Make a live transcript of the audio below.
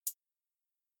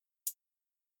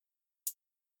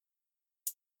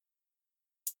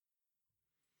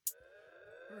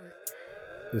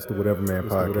It's the Whatever Man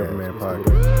Podcast.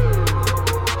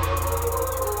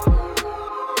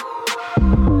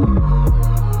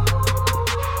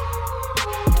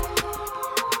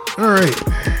 All right,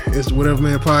 it's the Whatever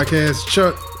Man Podcast.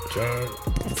 Chuck,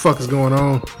 what the fuck is going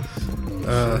on?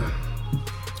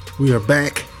 We are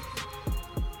back,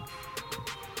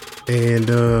 and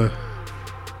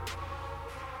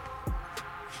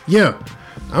yeah,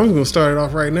 I'm gonna start it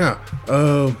off right now.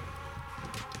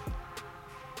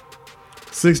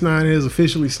 6ix9ine has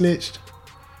officially snitched.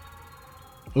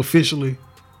 Officially,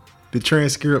 the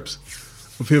transcripts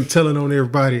of him telling on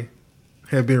everybody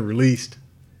have been released.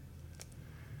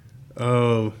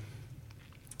 So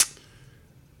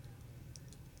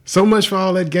much for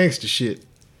all that gangster shit.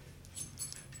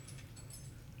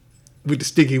 With the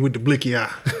sticky, with the blicky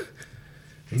eye.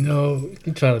 You know, you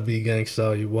can try to be gangsta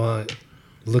all you want.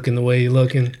 Looking the way you're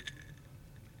looking.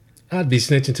 I'd be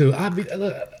snitching too.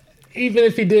 Even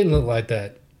if he didn't look like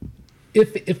that.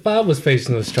 If I was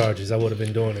facing those charges, I would have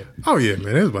been doing it. Oh yeah,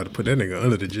 man. They was about to put that nigga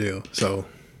under the jail. So,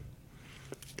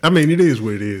 I mean, it is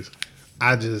what it is.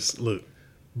 I just, look.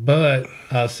 But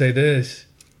I'll say this.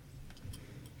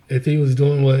 If he was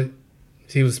doing what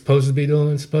he was supposedly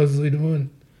doing,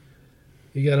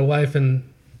 he got a wife and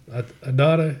a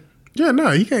daughter. Yeah,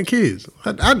 no, he got kids.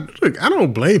 Look, I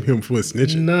don't blame him for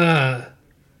snitching. Nah.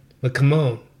 But come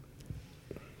on.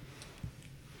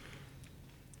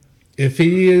 If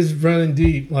he is running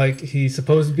deep like he's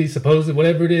supposed to,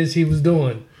 whatever it is he was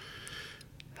doing,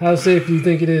 how safe do you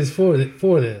think it is for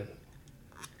them?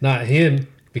 Not him,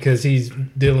 because he's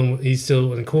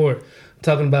still in court. I'm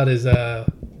talking about his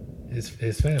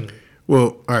family.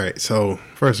 Well, all right. So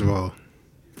first of all,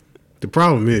 the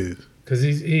problem is because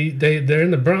they're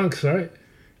in the Bronx, right?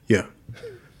 Yeah.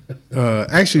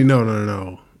 Actually,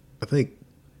 no. I think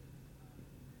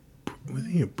was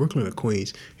he in Brooklyn or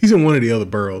Queens? He's in one of the other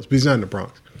boroughs, but he's not in the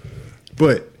Bronx.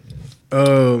 But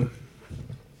the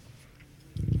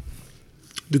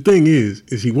thing is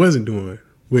he wasn't doing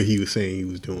what he was saying he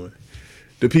was doing.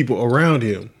 The people around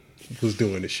him was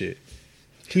doing the shit.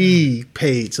 He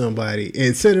paid somebody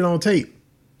and said it on tape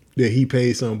that he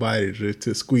paid somebody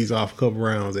to squeeze off a couple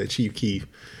rounds at Chief Keef.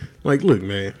 Like, look,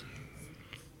 man,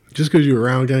 just because you're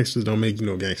around gangsters don't make you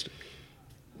no gangster.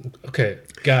 Okay,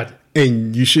 got it.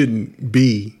 And you shouldn't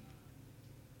be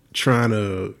trying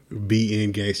to be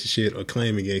in gangster shit or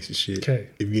claiming gangster shit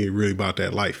if you ain't really about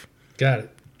that life. Got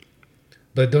it.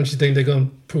 But don't you think they're going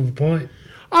to prove a point?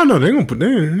 Oh, no, they're going to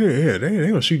they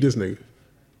going to shoot this nigga.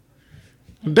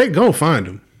 They go find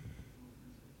him.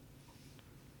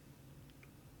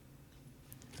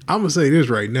 I'm going to say this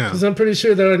right now. Because I'm pretty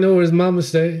sure that I know where his mama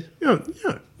stays. Yeah.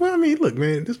 Well, I mean, look,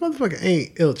 man, this motherfucker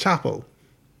ain't El Chapo.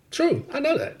 True. I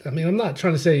know that. I mean, I'm not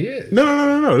trying to say he is.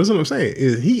 No. That's what I'm saying.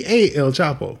 Is he ain't El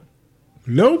Chapo.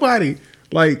 Nobody,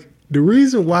 like, the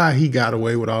reason why he got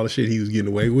away with all the shit he was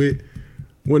getting away with,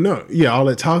 all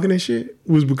that talking and shit,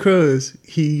 was because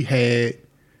he had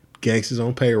gangsters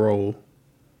on payroll.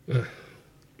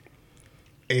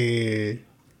 And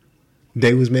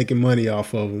they was making money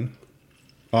off of him,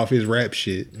 off his rap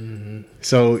shit. Mm-hmm.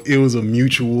 So it was a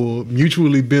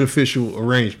mutually beneficial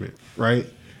arrangement, right?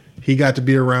 He got to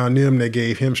be around them. They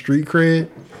gave him street cred.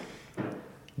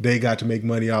 They got to make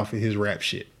money off of his rap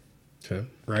shit,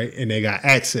 right? And they got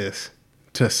access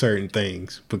to certain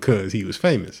things because he was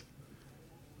famous.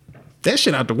 That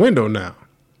shit out the window now.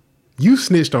 You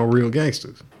snitched on real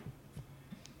gangsters.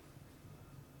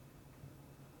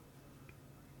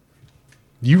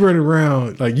 You run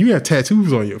around, like, you have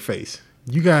tattoos on your face.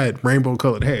 You got rainbow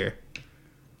colored hair.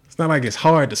 It's not like it's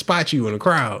hard to spot you in a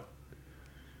crowd.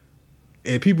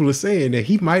 And people are saying that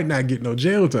he might not get no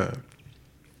jail time.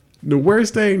 The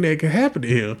worst thing that could happen to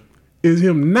him is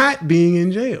him not being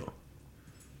in jail.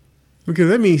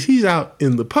 Because that means he's out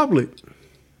in the public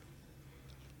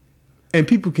and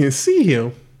people can see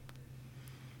him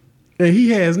and he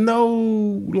has no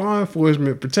law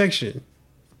enforcement protection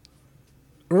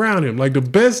around him. Like the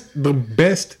best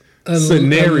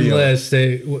scenario. Unless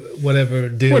they, whatever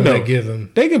deal they give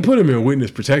him. They can put him in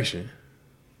witness protection.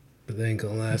 But they ain't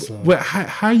gonna last long. But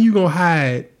how you gonna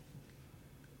hide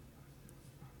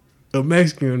a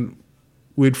Mexican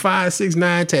with 5, 6,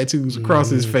 9 tattoos across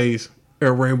his face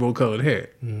and rainbow colored hair?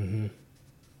 Mm-hmm.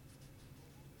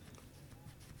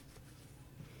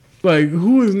 Like,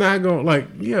 who is not gonna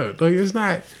it's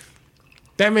not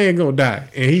that man gonna die,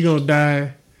 and he gonna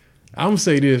die. I'm gonna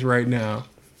say this right now: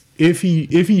 if he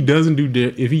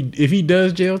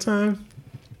does jail time,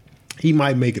 he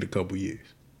might make it a couple years.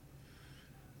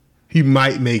 He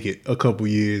might make it a couple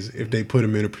years if they put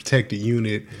him in a protected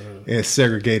unit and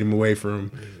segregate him away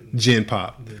from Gen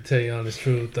Pop. To tell you honest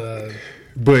truth,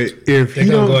 But if They're he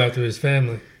gonna don't go after his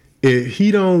family.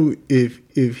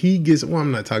 if he gets, well,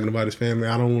 I'm not talking about his family.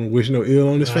 I don't want to wish no ill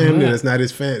on his family. That's not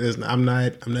his family. I'm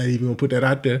not even gonna put that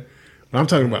out there. But I'm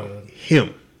talking about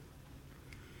him.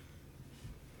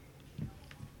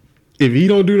 If he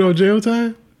don't do no jail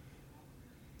time,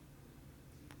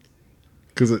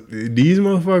 because these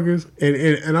motherfuckers,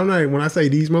 and I'm not, when I say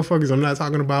these motherfuckers, I'm not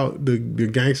talking about the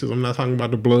gangsters. I'm not talking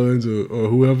about the Bloods or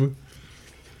whoever.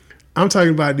 I'm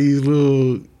talking about these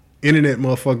little internet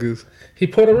motherfuckers. He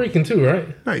Puerto Rican too,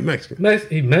 right? No, he Mexican.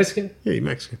 He Mexican? Yeah, he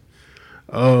Mexican.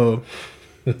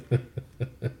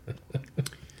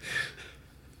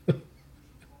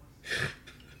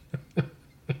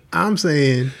 I'm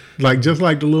saying, like, just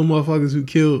like the little motherfuckers who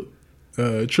killed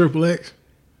Triple X.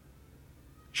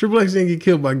 Triple X didn't get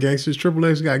killed by gangsters. Triple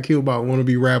X got killed by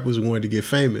wannabe rappers who wanted to get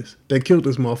famous. They killed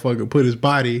this motherfucker, put his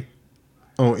body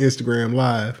on Instagram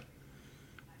Live,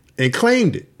 and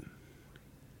claimed it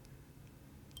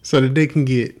so that they can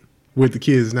get what the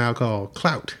kids now call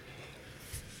clout.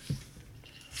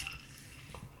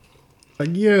 Like,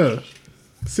 yeah,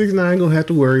 6ix9ine gonna have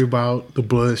to worry about the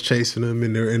Bloods chasing him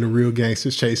and the real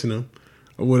gangsters chasing him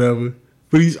or whatever.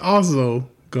 But he's also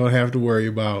gonna have to worry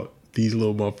about these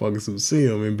little motherfuckers who see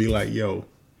him and be like, yo,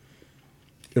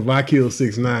 if I kill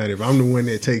 6ix9ine, if I'm the one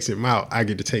that takes him out, I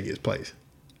get to take his place.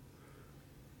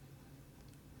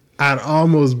 I'd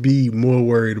almost be more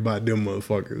worried about them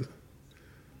motherfuckers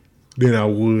than I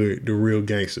would the real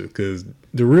gangster, because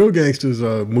the real gangsters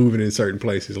are moving in certain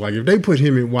places. Like if they put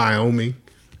him in Wyoming,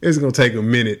 it's gonna take a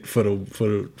minute for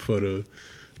the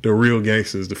real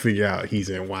gangsters to figure out he's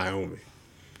in Wyoming.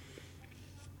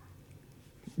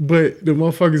 But the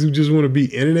motherfuckers who just want to be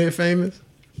internet famous,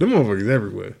 them motherfuckers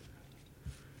everywhere.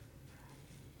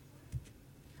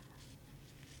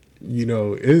 You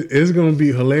know, it's gonna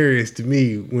be hilarious to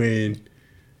me when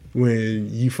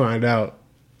you find out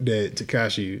that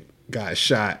Tekashi got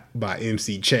shot by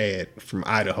MC Chad from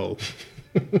Idaho.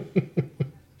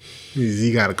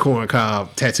 He got a corn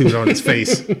cob tattooed on his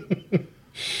face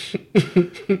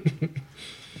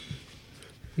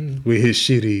with his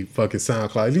shitty fucking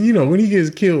SoundCloud. You know, when he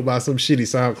gets killed by some shitty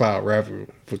SoundCloud rapper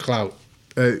for clout,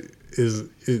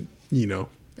 you know,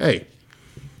 hey.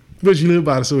 But you live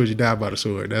by the sword, you die by the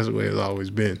sword. That's the way it's always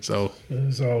been. So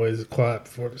it's always quiet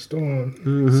before the storm.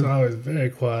 Mm-hmm. It's always very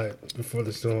quiet before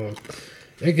the storm.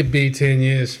 It could be 10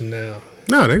 years from now.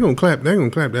 No, they're gonna clap. They're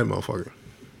gonna clap that motherfucker.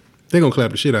 They're gonna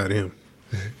clap the shit out of him.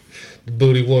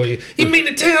 Booty warrior. You mean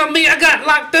to tell me I got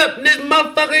locked up and this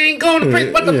motherfucker ain't going to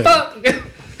prison? What the fuck?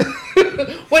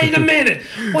 Wait a minute.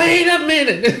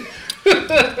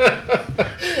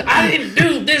 I didn't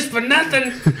do this for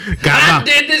nothing. I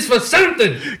did this for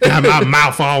something. Got my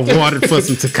mouth all watered for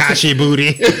some Tekashi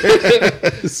booty.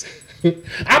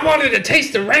 I wanted to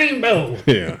taste the rainbow.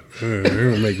 Yeah. They're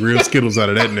going to make real Skittles out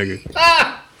of that nigga.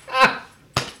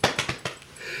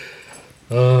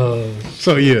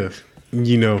 So, yeah.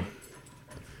 You know.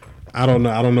 I don't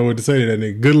know what to say to that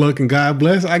nigga. Good luck and God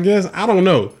bless, I guess. I don't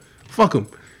know. Fuck him.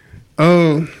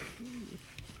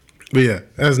 But yeah,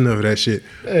 that's enough of that shit.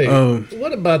 Hey,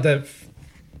 what about that?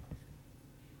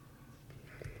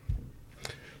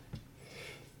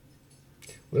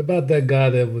 What about that guy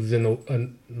that was in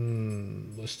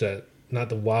what's that? Not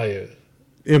The Wire.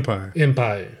 Empire.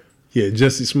 Yeah,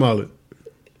 Jussie Smollett.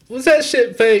 Was that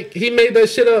shit fake? He made that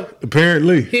shit up?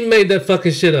 Apparently. He made that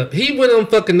fucking shit up. He went on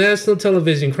fucking national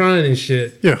television crying and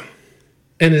shit. Yeah.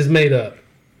 And it's made up.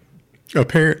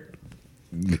 Apparently.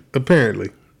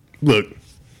 Look,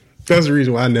 that's the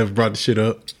reason why I never brought the shit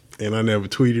up and I never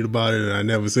tweeted about it and I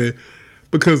never said,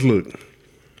 because look,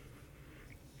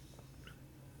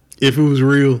 if it was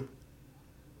real,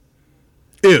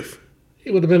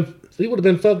 he would have been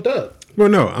fucked up. Well,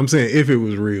 no, I'm saying if it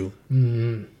was real,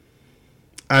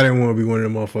 I didn't want to be one of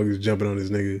them motherfuckers jumping on this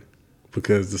nigga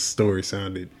because the story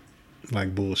sounded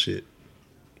like bullshit,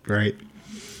 right?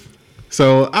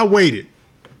 So I waited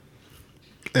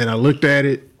and I looked at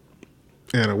it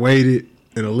and I waited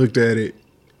and I looked at it,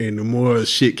 and the more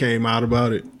shit came out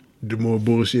about it, the more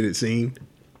bullshit it seemed.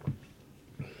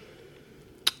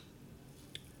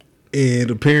 And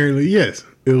apparently, yes,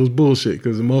 it was bullshit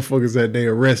because the motherfuckers that they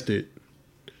arrested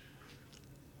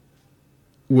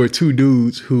were two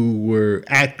dudes who were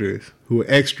actors, who were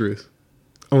extras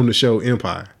on the show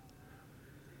Empire.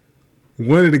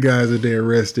 One of the guys that they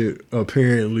arrested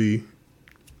apparently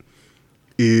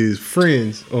is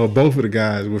friends, or both of the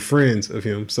guys were friends of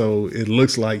him, so it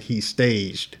looks like he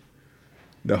staged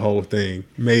the whole thing,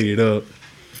 made it up.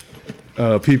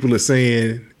 People are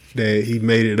saying that he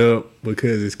made it up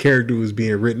because his character was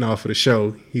being written off of the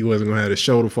show. He wasn't going to have the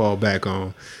show to fall back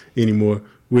on anymore.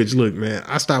 Which, look, man,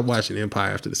 I stopped watching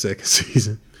Empire after the second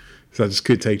season. So I just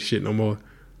couldn't take the shit no more.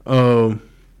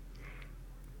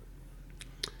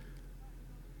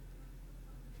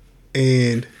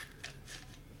 And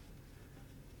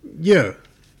yeah,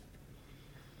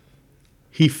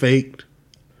 he faked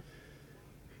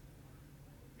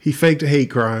a hate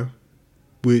crime,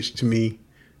 which to me,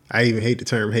 I even hate the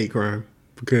term hate crime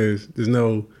because there's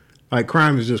no, like,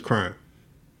 crime is just crime.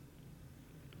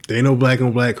 There ain't no black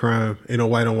on black crime, ain't no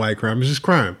white on white crime. It's just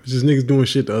crime. It's just niggas doing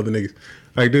shit to other niggas.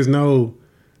 Like, there's no,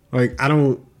 like,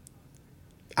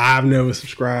 I've never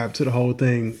subscribed to the whole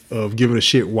thing of giving a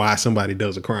shit why somebody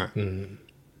does a crime. Mm-hmm.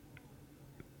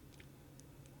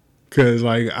 Cause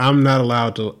like I'm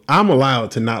allowed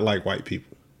to not like white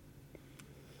people.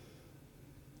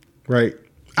 Right?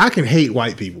 I can hate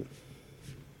white people.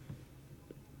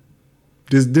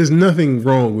 There's nothing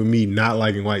wrong with me not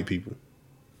liking white people.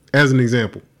 As an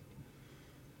example.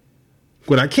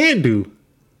 What I can't do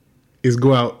is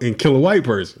go out and kill a white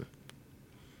person.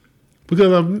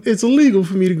 Because it's illegal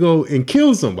for me to go and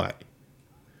kill somebody.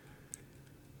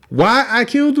 Why I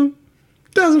killed them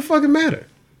doesn't fucking matter.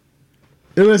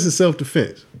 Unless it's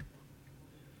self-defense.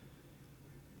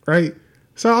 Right?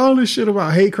 So all this shit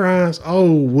about hate crimes,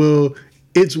 oh, well,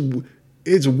 it's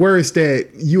worse that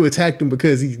you attacked him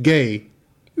because he's gay.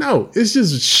 No, it's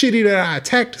just shitty that I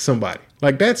attacked somebody.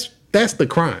 Like, that's the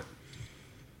crime.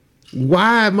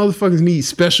 Why motherfuckers need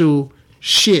special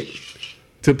shit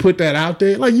to put that out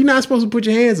there? Like, you're not supposed to put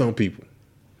your hands on people.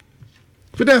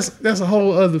 But that's a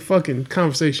whole other fucking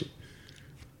conversation.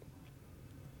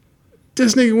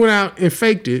 This nigga went out and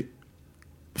faked it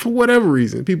for whatever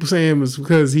reason. People saying it was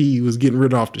because he was getting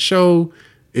rid off the show.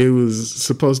 It was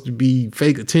supposed to be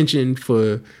fake attention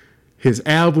for his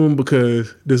album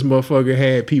because this motherfucker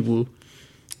had people.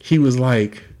 He was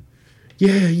like,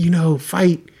 yeah,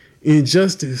 fight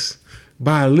injustice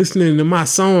by listening to my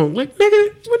song. Like,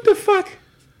 nigga, what the fuck?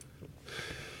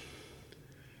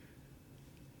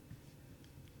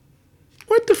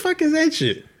 What the fuck is that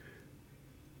shit?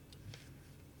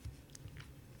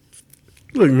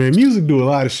 Look, man, music do a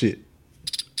lot of shit.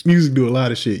 Music do a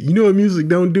lot of shit. You know what music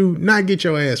don't do? Not get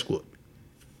your ass whooped.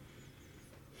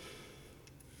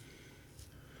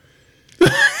 That's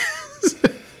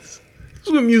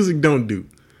what music don't do.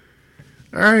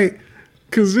 All right?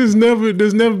 Because there's never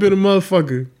been a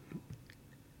motherfucker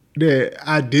that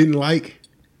I didn't like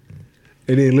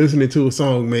and then listening to a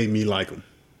song made me like him.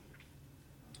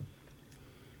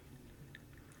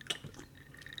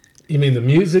 You mean the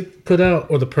music put out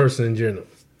or the person in general?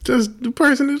 Just the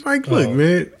person is like, look,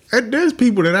 man, there's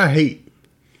people that I hate.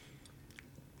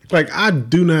 Like, I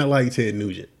do not like Ted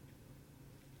Nugent.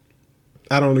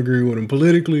 I don't agree with him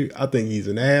politically. I think he's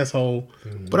an asshole.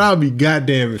 Mm-hmm. But I'll be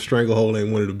goddamn if Stranglehold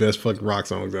ain't one of the best fucking rock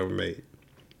songs ever made.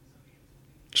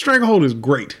 Stranglehold is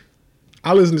great.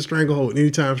 I listen to Stranglehold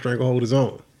anytime Stranglehold is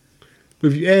on.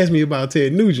 But if you ask me about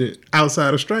Ted Nugent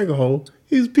outside of Stranglehold,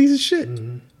 he's a piece of shit.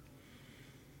 Mm-hmm.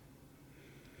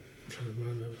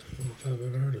 I've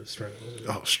ever heard of Stranglehold.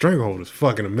 Oh, Stranglehold is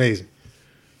fucking amazing.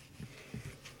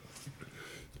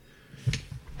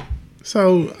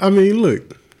 So, I mean,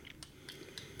 look.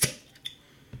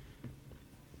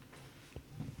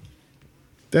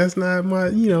 That's not my,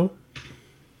 Look,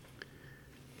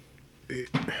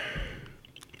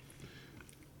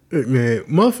 man,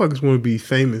 motherfuckers want to be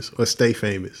famous or stay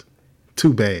famous.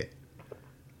 Too bad.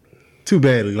 Too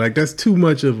badly. Like, that's too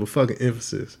much of a fucking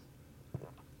emphasis.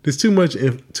 There's too much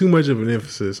of an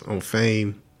emphasis on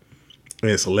fame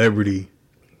and celebrity.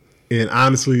 And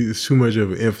honestly, there's too much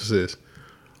of an emphasis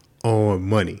on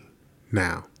money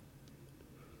now.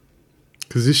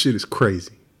 Because this shit is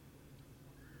crazy.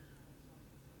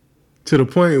 To the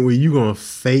point where you going to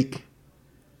fake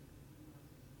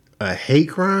a hate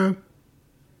crime?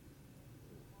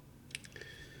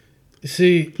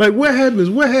 See, like what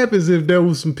happens if there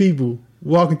was some people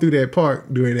walking through that park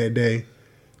during that day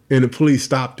and the police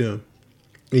stopped them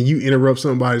and you interrupt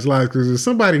somebody's life? Because there's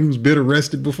somebody who's been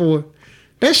arrested before.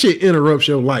 That shit interrupts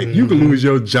your life. Mm-hmm. You can lose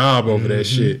your job over that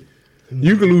shit.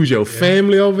 You can lose your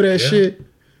family over that shit.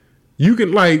 You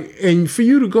can and for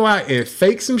you to go out and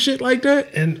fake some shit like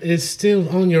that. And it's still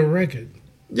on your record.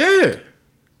 Yeah.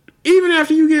 Even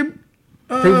after you get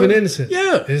proven innocent.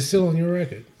 Yeah. It's still on your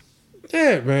record.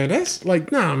 Yeah, man. That's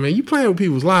like, nah, man. You playing with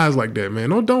people's lives like that, man.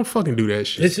 Don't fucking do that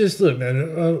shit. It's just, look,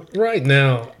 man. Right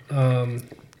now,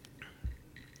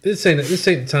 this ain't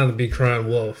the time to be crying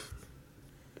wolf.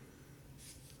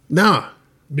 Nah.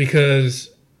 Because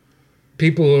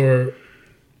people are.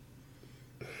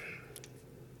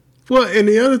 Well, and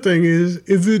the other thing is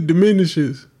it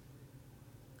diminishes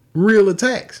real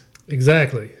attacks.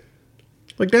 Exactly.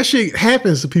 Like, that shit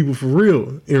happens to people for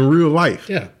real, in real life.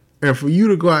 Yeah. And for you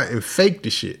to go out and fake the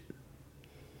shit.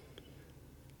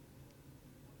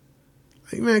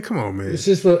 Like, man, come on, man. It's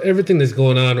just for everything that's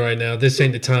going on right now. This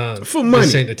ain't the time. For money.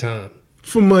 This ain't the time.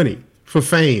 For money. For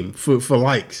fame. For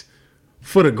likes.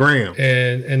 For the gram.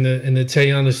 And to tell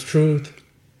you honest truth,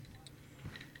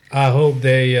 I hope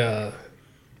they,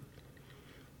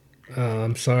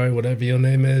 I'm sorry, whatever your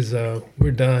name is,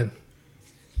 we're done.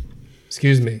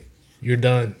 Excuse me, you're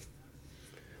done.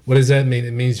 What does that mean?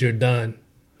 It means you're done.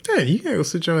 Hey, you can't go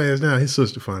sit your ass down. His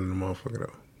sister finding the motherfucker,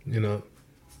 though. You know?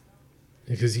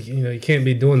 Because, you can't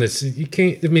be doing this. You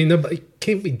can't, nobody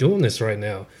can't be doing this right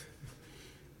now.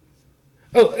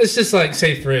 Oh, it's just like,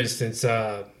 say, for instance,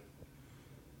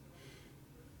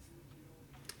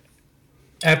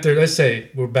 after, let's say,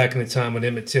 we're back in the time when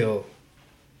Emmett Till.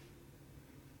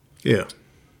 Yeah.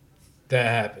 That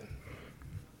happened.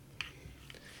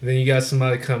 And then you got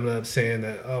somebody coming up saying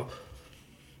that,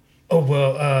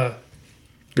 well,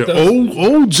 The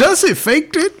old Jussie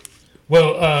faked it.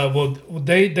 Well,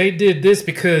 they did this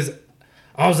because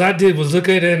all I did was look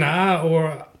at it in the eye,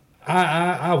 or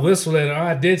I whistled at it, or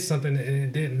I did something and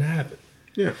it didn't happen.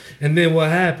 Yeah. And then what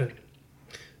happened?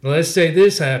 Well, let's say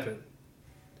this happened.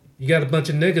 You got a bunch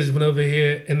of niggas went over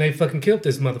here and they fucking killed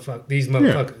these motherfuckers.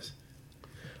 Yeah.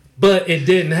 But it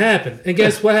didn't happen. And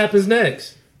guess what happens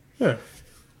next? Yeah.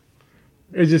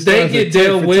 It just they get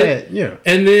dealt with. Yeah.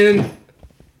 And then,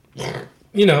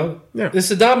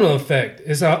 it's a domino effect.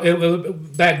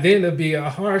 Back then, it'd be a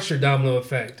harsher domino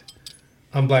effect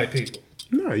on black people.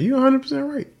 No, you're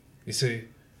 100% right. You see,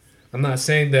 I'm not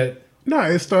saying that. No,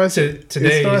 it starts today.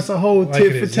 It starts a whole like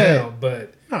tit for tat. Now,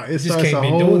 but no, it just starts can't a be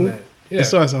whole. Doing that. Yeah. It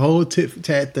starts a whole tit for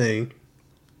tat thing,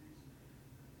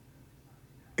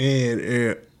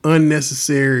 and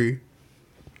unnecessary,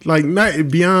 like not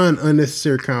beyond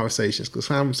unnecessary conversations, because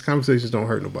conversations don't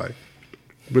hurt nobody.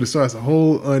 But it starts a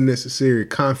whole unnecessary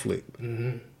conflict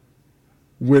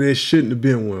where there shouldn't have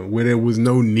been one, where there was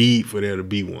no need for there to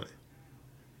be one,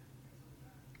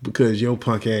 because your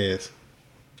punk ass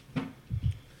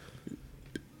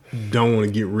don't want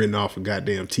to get written off a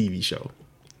goddamn TV show.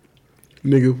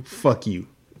 Nigga, fuck you.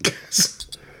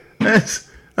 That's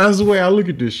the way I look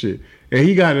at this shit. And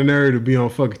he got the nerve to be on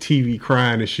fucking TV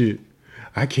crying and shit.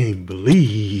 I can't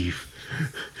believe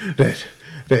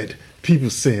that people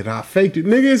said I faked it.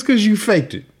 Nigga, it's because you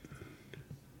faked it.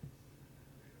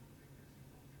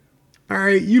 All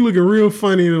right, you looking real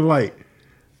funny in the light.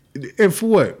 And for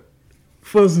what?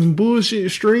 For some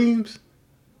bullshit streams?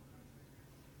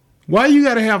 Why you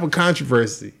gotta have a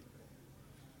controversy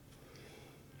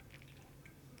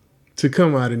to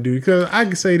come out and do it? Because I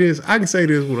can say this with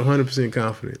 100%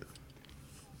 confidence.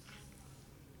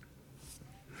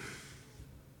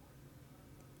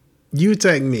 You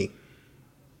attack me.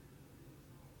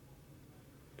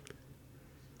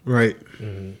 Right?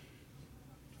 Mm-hmm.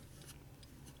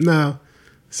 Now,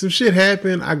 some shit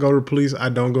happened. I go to the police. I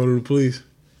don't go to the police.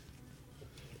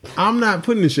 I'm not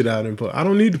putting this shit out in public. I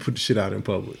don't need to put the shit out in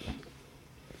public.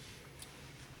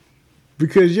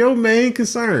 Because your main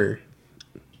concern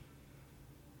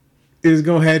is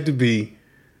going to have to be,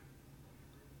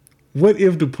 what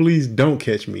if the police don't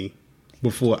catch me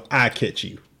before I catch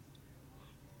you?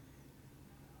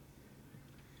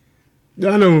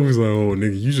 I know it was like, oh,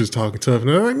 nigga, you just talking tough. And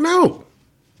I'm like, no,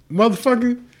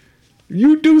 motherfucker,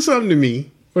 you do something to me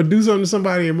or do something to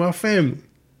somebody in my family,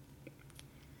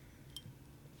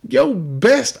 your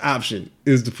best option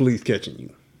is the police catching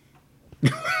you.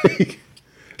 Like,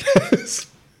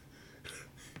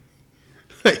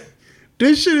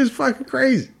 this shit is fucking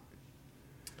crazy.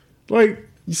 Like,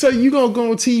 so you gonna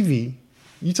go on TV,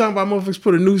 you talking about motherfuckers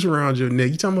put a noose around your neck,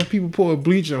 you talking about people pour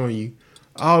bleach on you,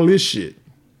 all this shit.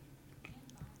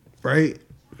 Right?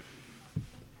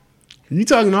 You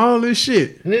talking all this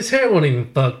shit. And his hair wasn't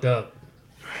even fucked up.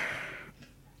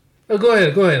 Oh, go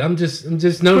ahead. I'm just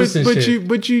noticing shit.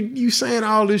 But you saying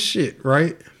all this shit,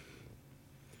 right?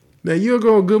 Now you'll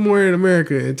go on Good Morning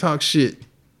America and talk shit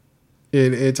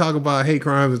and talk about hate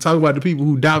crimes and talk about the people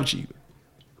who doubt you.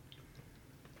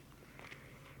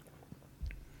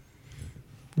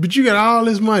 But you got all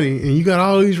this money and you got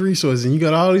all these resources and you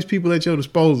got all these people at your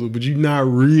disposal, but you're not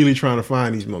really trying to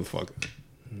find these motherfuckers.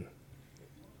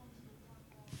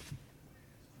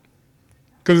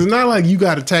 Because it's not like you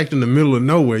got attacked in the middle of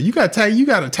nowhere. You got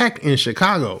attacked in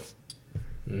Chicago.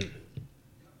 There's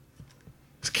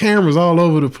cameras all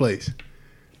over the place.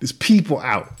 There's people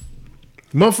out.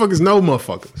 Motherfuckers know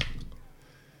motherfuckers.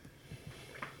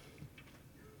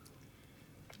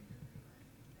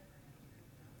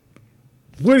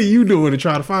 What are you doing to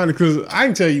try to find it? Because I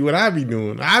can tell you what I be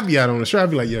doing. I be out on the street. I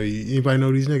be like, yo, anybody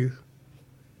know these niggas?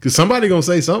 Because somebody gonna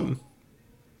say something.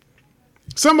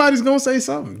 Somebody's gonna say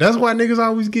something. That's why niggas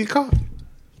always get caught.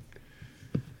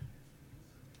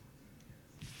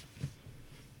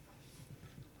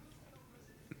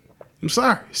 I'm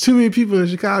sorry. There's too many people in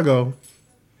Chicago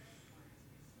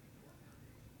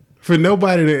for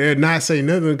nobody to not say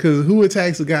nothing, because who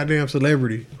attacks a goddamn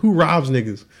celebrity? Who robs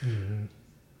niggas? Mm-hmm.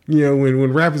 You know,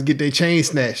 when rappers get their chain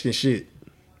snatched and shit.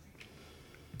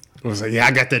 I was like, yeah,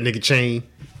 I got that nigga chain.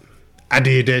 I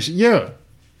did that shit. Yeah.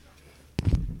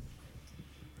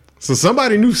 So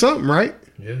somebody knew something, right?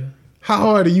 Yeah. How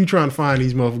hard are you trying to find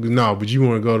these motherfuckers? No, but you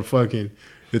want to go to fucking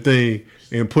the thing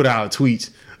and put out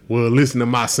tweets. Well, listen to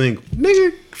my single.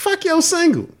 Nigga, fuck your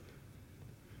single.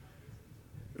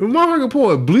 The motherfucker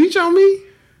poured bleach on me?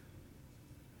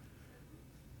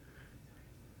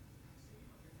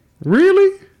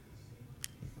 Really?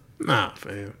 Nah,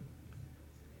 fam.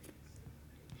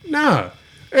 Nah.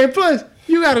 And plus,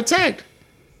 you got attacked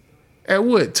at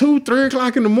what, 2, 3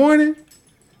 o'clock in the morning?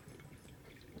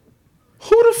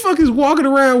 Who the fuck is walking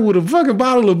around with a fucking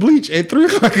bottle of bleach at 3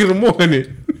 o'clock in the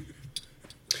morning?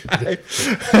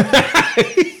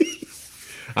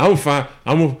 I'm fine.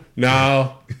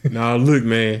 No, look,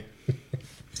 man.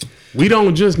 We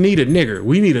don't just need a nigger.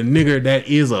 We need a nigger that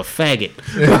is a faggot.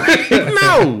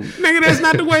 No, nigga, that's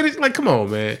not the way. Like, come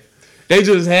on, man. They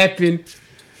just happened.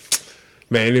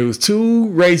 Man, there was 2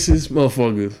 racist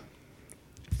motherfuckers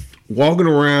walking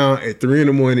around at 3 in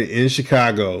the morning in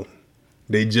Chicago.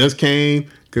 They just came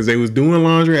because they was doing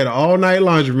laundry at an all-night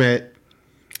laundromat.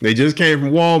 They just came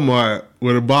from Walmart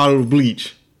with a bottle of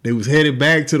bleach. They was headed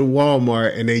back to the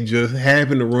Walmart, and they just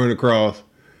happened to run across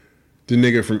the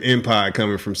nigga from Empire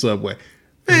coming from Subway.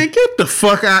 Man, get the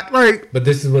fuck out. Like, but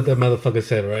this is what that motherfucker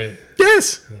said, right?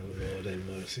 Yes. Oh, Lord, they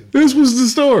mercy. This was the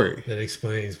story. That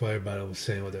explains why everybody was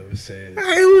saying what they were saying.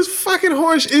 It was fucking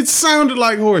horse. It sounded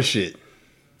like horse shit.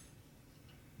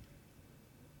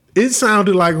 It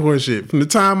sounded like horse shit. From the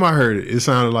time I heard it, it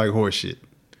sounded like horse shit.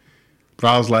 But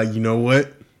I was like, you know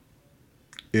what?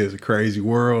 It's a crazy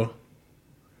world.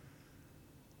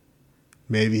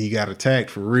 Maybe he got attacked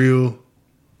for real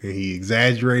and he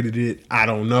exaggerated it. I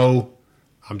don't know.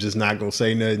 I'm just not going to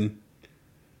say nothing.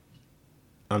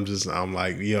 I'm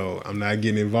like, yo, I'm not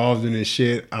getting involved in this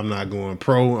shit. I'm not going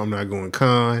pro. I'm not going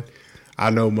con. I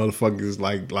know motherfuckers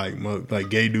like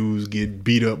gay dudes get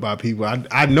beat up by people.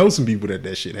 I know some people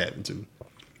that shit happened to.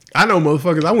 I know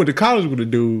motherfuckers. I went to college with a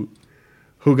dude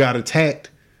who got attacked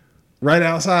right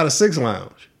outside of Six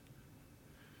Lounge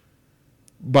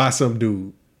by some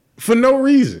dude for no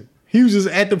reason. He was just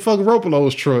at the fucking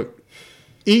Ropelo's truck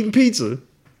eating pizza.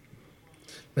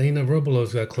 But you know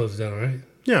Ropelo's got closed down, right?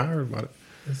 Yeah, I heard about it.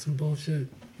 That's some bullshit.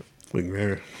 Look,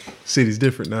 man, city's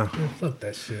different now. Man, fuck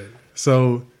that shit.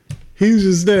 So he was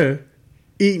just there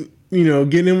eating,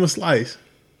 getting him a slice.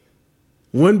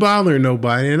 Wasn't bothering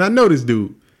nobody. And I know this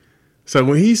dude. So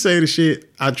when he say the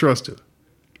shit, I trust him.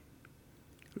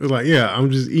 It was like, yeah,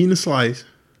 I'm just eating a slice.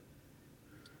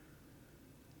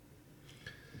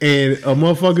 And a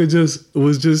motherfucker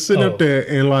was just sitting up there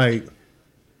and like,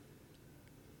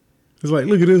 it's like,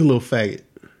 look at this little faggot.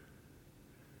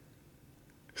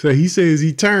 So he says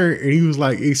he turned and he was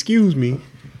like, excuse me.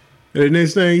 And the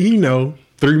next thing he know,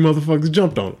 3 motherfuckers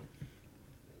jumped on him.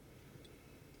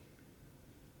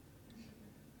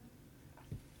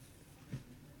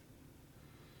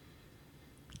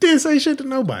 Didn't say shit to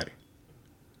nobody.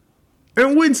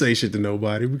 And wouldn't say shit to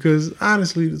nobody because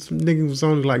honestly, this nigga was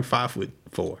only like 5'4".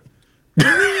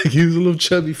 He was a little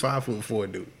chubby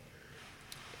 5'4" dude.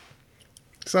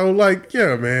 So like,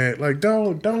 yeah, man, like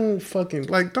don't fucking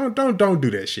like don't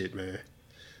do that shit, man.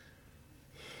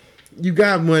 You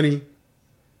got money,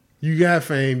 you got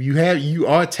fame, you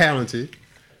are talented.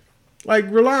 Like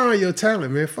rely on your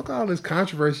talent, man. Fuck all this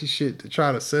controversy shit to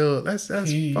try to sell. That's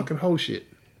fucking whole shit.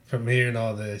 From hearing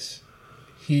all this,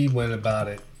 he went about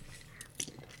it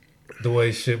the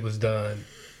way shit was done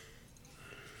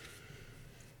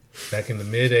back in the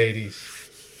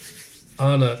mid-'80s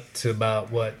on up to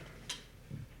about what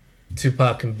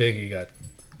Tupac and Biggie got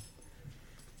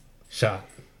shot.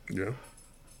 Yeah.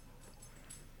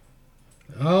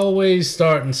 Always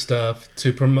starting stuff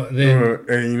to promote.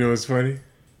 And you know what's funny?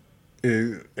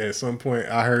 At some point,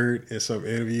 I heard in some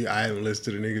interview, I haven't listened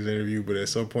to the nigga's interview, but at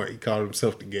some point, he called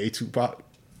himself the gay Tupac.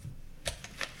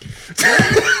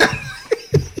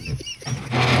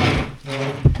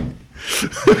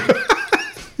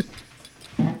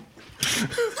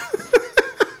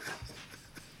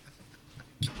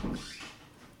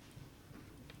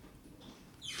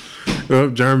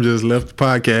 Jerm just left the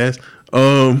podcast.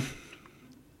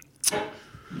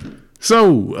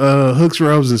 So, Hooks,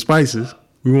 Rubs, and Spices.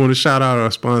 We want to shout out our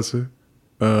sponsor,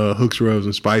 Hooks, Rubs,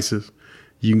 and Spices.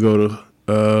 You can go to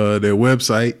their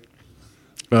website.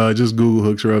 Just Google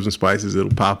Hooks, Rubs, and Spices.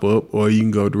 It'll pop up. Or you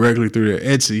can go directly through their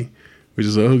Etsy, which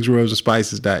is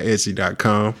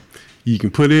hooksrubsandspices.etsy.com. You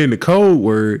can put in the code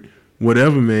word,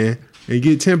 whatever, man, and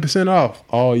get 10% off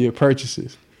all your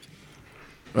purchases.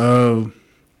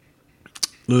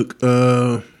 Look,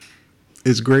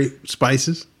 it's great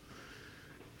spices.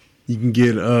 You can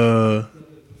get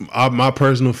my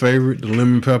personal favorite, the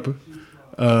lemon pepper.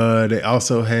 They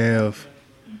also have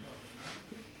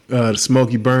the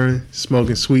smoky burn,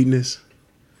 smoking sweetness.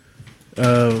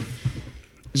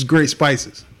 It's great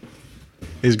spices.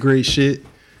 It's great shit.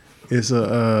 It's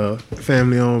a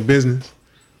family-owned business,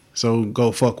 so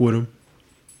go fuck with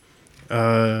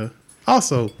them.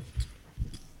 Also,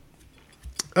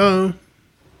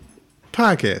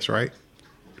 podcast, right?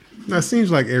 Now, it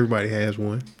seems like everybody has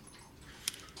one.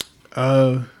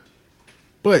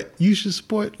 But you should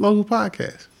support local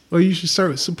podcasts, or you should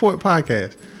support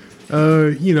podcasts.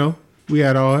 We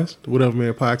had ours, the Whatever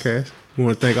Man podcast. We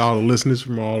want to thank all the listeners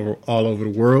from all over the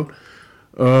world.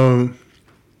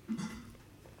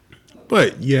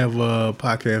 But you have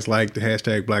podcasts like the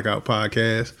hashtag Blackout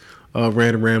Podcast,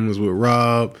 Random Ramblings with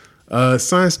Rob,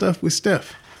 Science Stuff with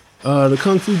Steph, the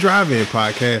Kung Fu Drive-In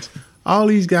Podcast. All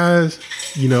these guys,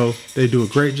 they do a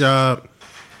great job.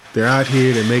 They're out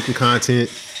here, they're making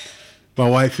content. My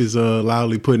wife is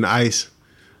loudly putting ice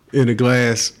in a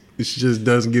glass. She just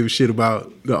doesn't give a shit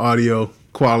about the audio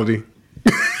quality.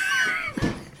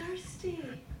 Thirsty.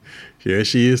 Yeah,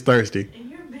 she is thirsty.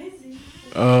 And you're busy.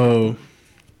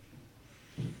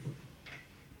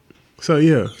 So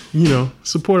yeah,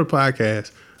 support a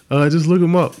podcast. Just look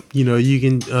them up. You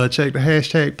can check the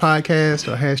hashtag podcast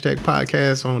or hashtag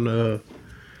podcast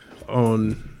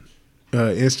on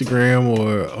Instagram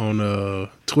or on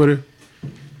Twitter.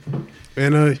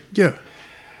 And yeah,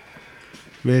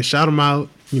 man, shout them out.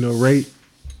 Rate,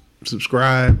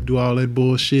 subscribe, do all that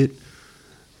bullshit.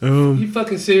 You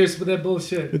fucking serious with that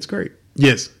bullshit? It's great.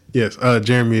 Yes.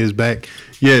 Jeremy is back.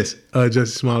 Yes,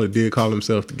 Jussie Smollett did call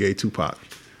himself the gay Tupac.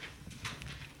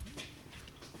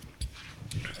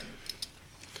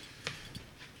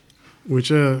 Which,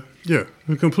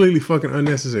 completely fucking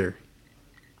unnecessary.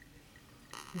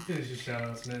 You finish your shout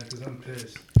outs, man, because I'm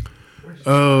pissed.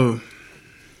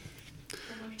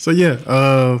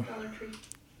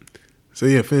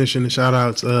 Finishing the shout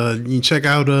outs. You can check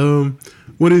out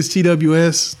What is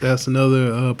TWS? That's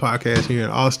another podcast here in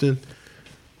Austin.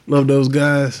 Love those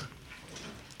guys.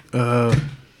 They're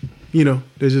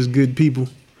just good people.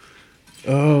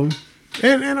 And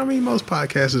I mean most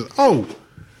podcasters.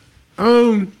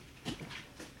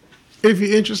 If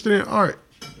you're interested in art,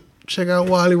 check out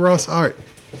Wiley Ross Art.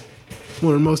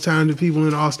 One of the most talented people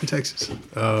in Austin, Texas.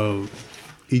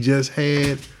 He just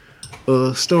had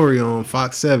a story on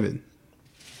Fox 7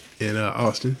 in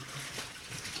Austin.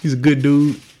 He's a good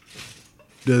dude.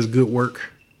 Does good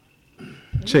work.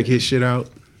 Check his shit out.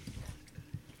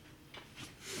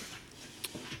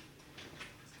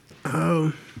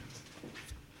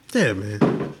 Yeah,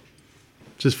 man.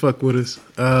 Just fuck with us.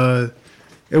 And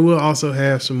we'll also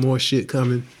have some more shit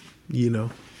coming.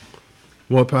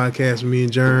 More podcasts with me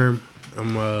and Jerm.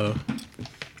 I'm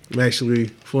actually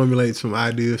formulating some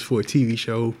ideas for a TV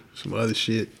show, some other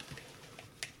shit.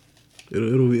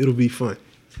 It'll be fun.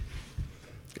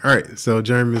 All right, so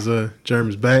Jerm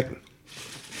is back.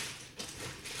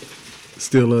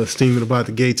 Still steaming about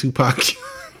the gay Tupac.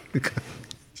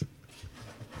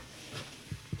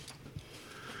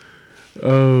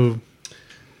 I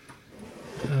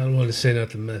don't want to say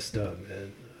nothing messed up,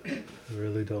 man. I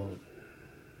really don't.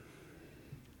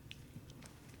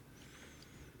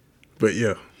 But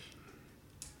yeah,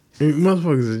 I mean,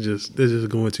 motherfuckers they're just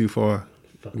going too far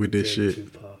with this shit.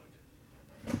 Tupac.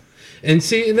 And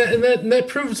see, and that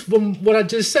proves from what I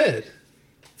just said.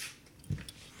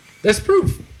 That's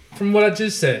proof from what I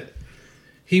just said.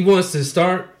 He wants to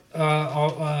start. He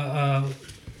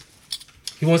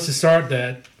wants to start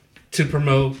that to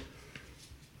promote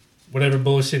whatever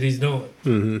bullshit he's doing.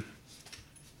 Mm-hmm.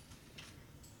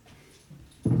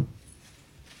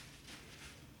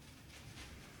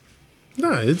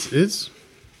 No, it's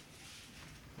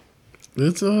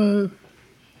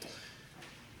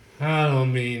I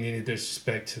don't mean any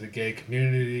disrespect to the gay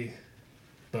community,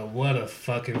 but what a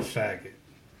fucking faggot.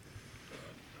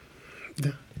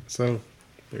 Yeah. So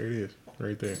there it is,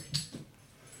 right there.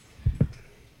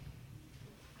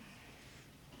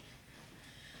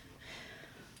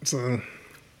 So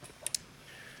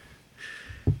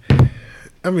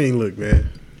I mean, look, man.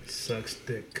 He sucks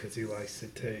dick because he likes the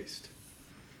taste.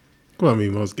 Well, I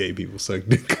mean, most gay people suck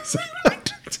dick because they like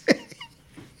to taste.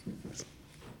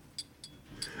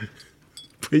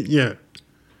 Yeah.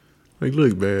 Like,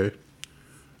 look, man.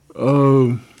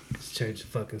 Let's change the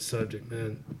fucking subject,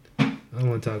 man. I don't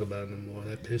want to talk about it anymore.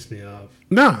 That pissed me off.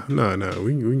 No.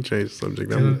 We can change the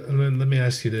subject. Let me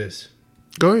ask you this.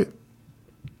 Go ahead.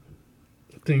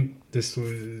 I think this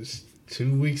was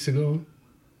 2 weeks ago.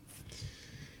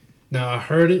 Now, I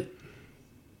heard it,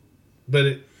 but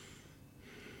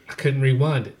I couldn't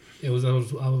rewind it. I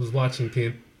was watching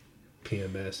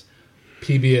PBS,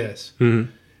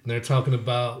 and they're talking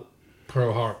about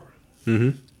Pearl Harbor.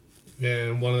 Mm-hmm.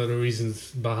 And one of the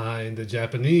reasons behind the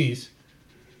Japanese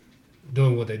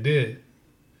doing what they did.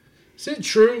 Is it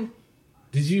true?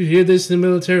 Did you hear this in the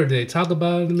military? Or did they talk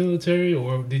about it in the military?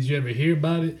 Or did you ever hear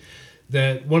about it?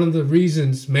 That one of the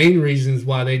main reasons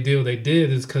why they did what they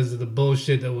did is because of the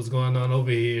bullshit that was going on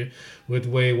over here with the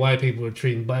way white people are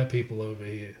treating black people over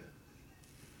here.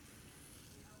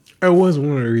 It wasn't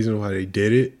one of the reasons why they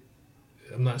did it.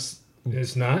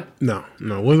 It's not? No.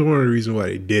 It wasn't one of the reasons why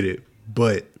they did it.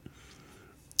 But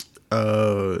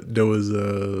there was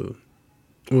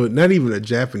not even a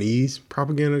Japanese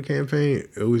propaganda campaign.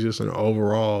 It was just an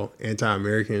overall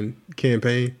anti-American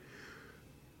campaign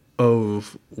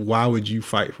of why would you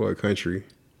fight for a country?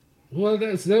 Well,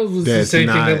 that was the same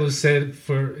thing that was said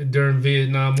during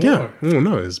Vietnam War. Yeah, well,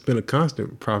 no, it's been a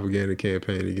constant propaganda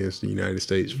campaign against the United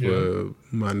States for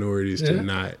minorities to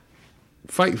not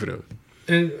fight for them.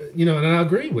 And and I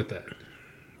agree with that.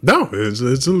 No, it's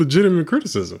a legitimate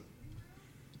criticism.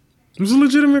 It's a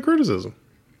legitimate criticism.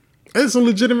 It's a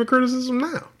legitimate criticism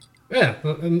now. Yeah,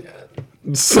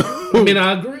 So,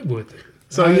 I agree with it.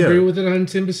 So I agree with it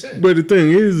 110%. But the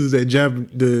thing is that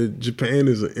Japan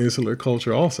is an insular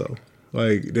culture also.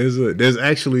 Like there's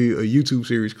actually a YouTube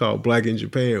series called Black in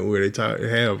Japan where they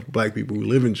have black people who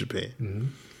live in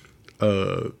Japan.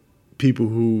 Mm-hmm. People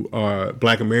who are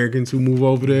Black Americans who move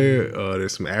over there.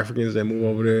 There's some Africans that move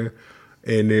over there,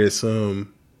 and there's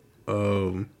some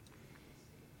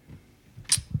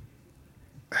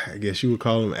I guess you would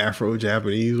call them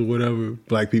Afro-Japanese or whatever.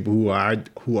 Black people who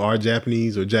are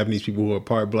Japanese or Japanese people who are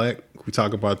part black who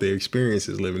talk about their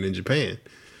experiences living in Japan.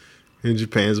 And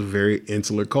Japan's a very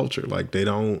insular culture. Like they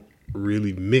don't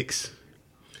really mix.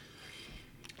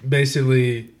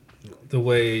 Basically, the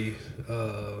way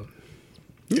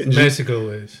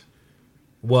Mexico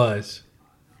was.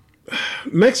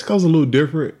 Mexico's a little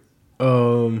different.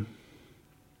 So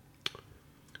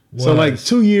like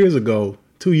 2 years ago.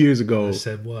 I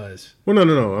said was. Well,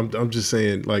 no. I'm just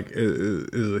saying, like,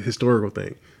 it's a historical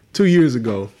thing. 2 years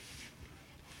ago,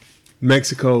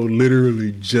 Mexico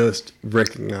literally just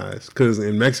recognized, because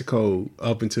in Mexico,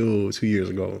 up until 2 years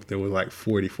ago, there were like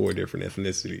 44 different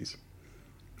ethnicities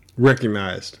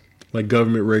recognized, like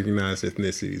government recognized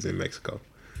ethnicities in Mexico.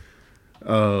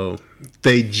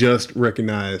 They just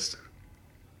recognized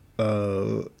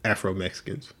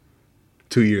Afro-Mexicans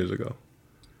 2 years ago.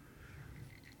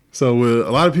 So a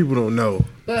lot of people don't know.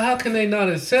 But how can they not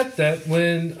accept that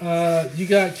when you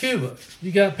got Cuba,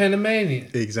 you got Panamanian?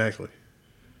 Exactly.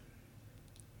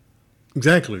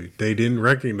 They didn't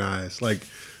recognize. Like,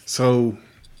 so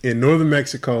in northern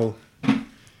Mexico,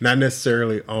 not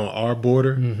necessarily on our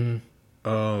border,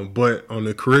 but on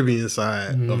the Caribbean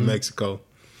side of Mexico,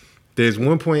 there's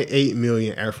 1.8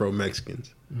 million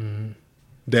Afro-Mexicans. Mm-hmm.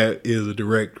 That is a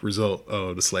direct result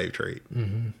of the slave trade.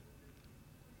 Mm-hmm.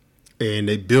 And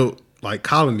they built like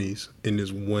colonies in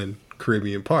this one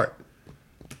Caribbean part,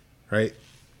 right?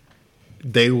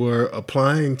 They were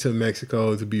applying to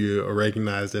Mexico to be a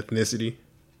recognized ethnicity,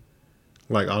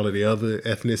 like all of the other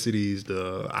ethnicities,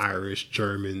 the Irish,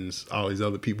 Germans, all these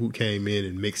other people who came in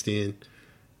and mixed in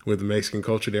with the Mexican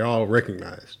culture. They're all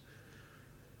recognized.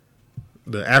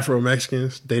 The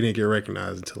Afro-Mexicans, they didn't get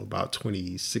recognized until about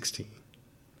 2016,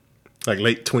 like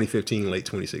late 2015, late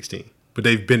 2016. But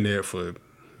they've been there for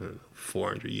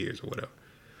 400 years or whatever.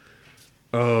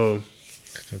 I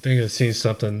think I've seen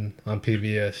something on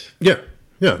PBS. Yeah.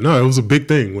 No, it was a big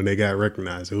thing when they got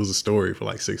recognized. It was a story for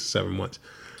like 6 or 7 months.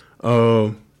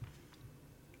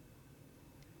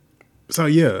 So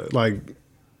yeah, like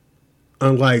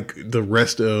unlike the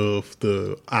rest of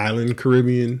the island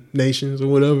Caribbean nations or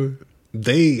whatever,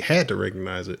 they had to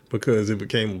recognize it because it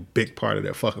became a big part of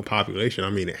their fucking population. I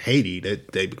mean, in Haiti,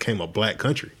 they became a black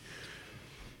country.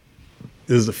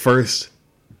 It was the first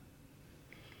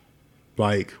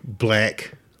like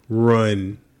black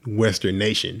run Western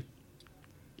nation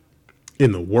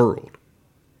in the world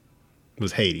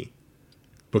was Haiti.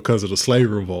 Because of the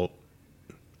slave revolt,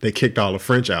 they kicked all the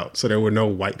French out, so there were no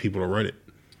white people to run it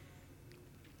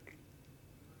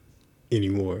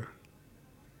anymore.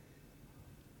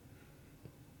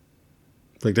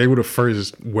 Like they were the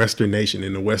first Western nation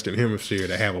in the Western Hemisphere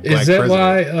to have a black Is that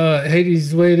president. why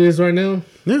Haiti's the way it is right now?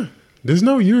 Yeah, there's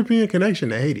no European connection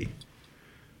to Haiti.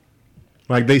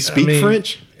 Like they speak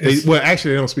French.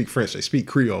 Actually, they don't speak French. They speak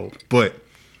Creole. But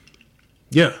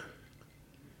yeah,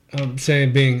 I'm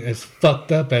saying being as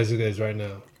fucked up as it is right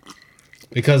now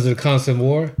because of the constant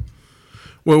war.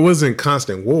 Well, it wasn't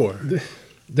constant war.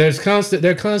 They're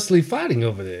constantly fighting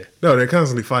over there. No, they're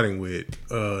constantly fighting with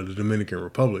the Dominican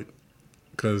Republic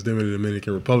because them and the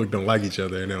Dominican Republic don't like each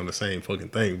other and they're on the same fucking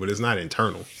thing. But it's not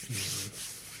internal.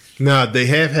 Mm-hmm. Now they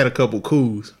have had a couple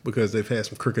coups because they've had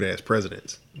some crooked ass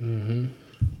presidents. Mm-hmm.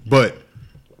 But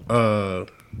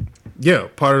yeah,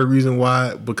 part of the reason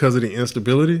why, because of the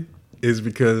instability, is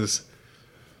because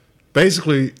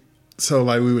basically, so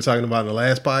like we were talking about in the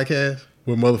last podcast,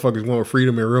 where motherfuckers want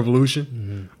freedom and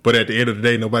revolution, but at the end of the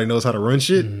day, nobody knows how to run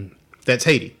shit. That's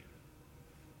Haiti.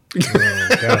 Oh,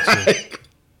 gotcha.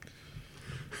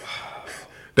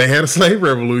 They had a slave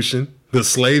revolution. The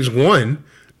slaves won.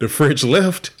 The French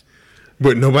left,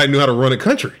 but nobody knew how to run a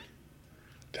country.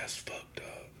 That's fucked up.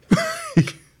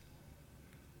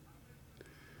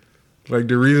 Like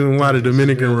the reason why the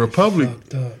Dominican Republic,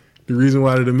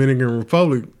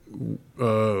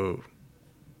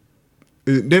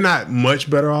 they're not much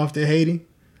better off than Haiti,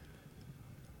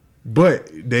 but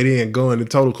they didn't go into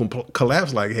total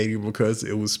collapse like Haiti because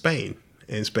it was Spain,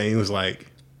 and Spain was like,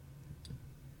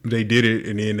 they did it,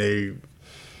 and then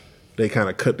they kind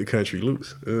of cut the country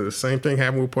loose. The same thing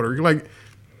happened with Puerto Rico. Like,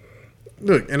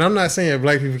 look, and I'm not saying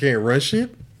black people can't run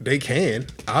shit. They can.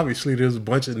 Obviously, there's a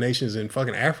bunch of nations in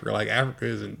fucking Africa. Like, Africa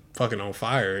isn't fucking on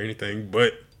fire or anything,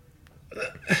 but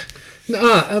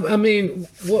no, I mean,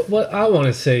 what I want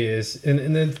to say is,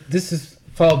 and then this is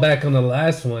fall back on the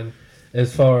last one,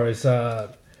 as far as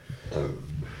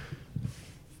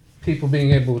people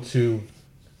being able to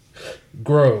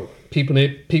grow, people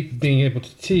being able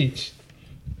to teach.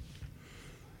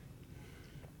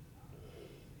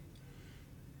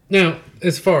 Now,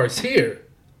 as far as here,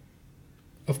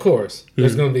 of course,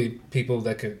 there's going to be people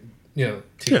that can,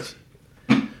 teach.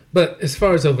 Yeah. But as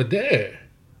far as over there,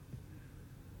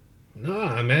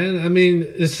 nah, man. I mean,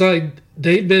 it's like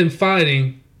they've been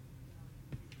fighting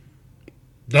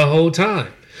the whole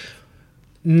time.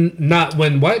 Not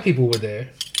when white people were there,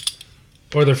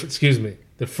 or the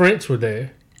French were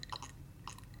there.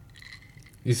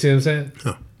 You see what I'm saying?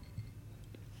 Huh.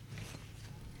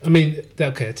 I mean,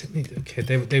 okay,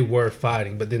 they were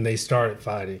fighting, but then they started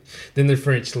fighting. Then the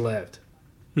French left.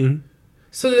 Mm-hmm.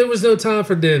 So there was no time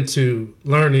for them to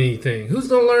learn anything. Who's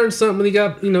gonna learn something when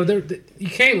you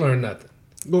can't learn nothing.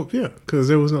 Well, yeah, because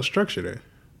there was no structure there.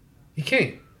 You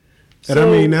can't. And I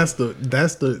mean, that's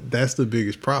the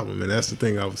biggest problem, and that's the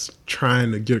thing I was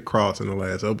trying to get across in the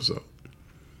last episode.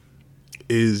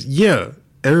 Is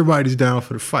everybody's down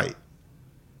for the fight,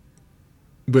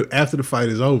 but after the fight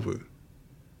is over,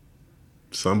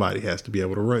 somebody has to be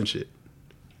able to run shit.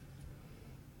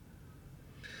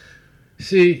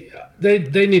 See,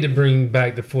 they need to bring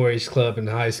back the 4-H club in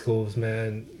high schools,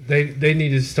 man. They need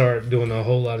to start doing a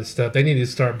whole lot of stuff. They need to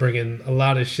start bringing a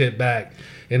lot of shit back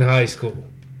in high school.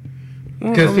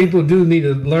 Because people do need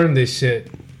to learn this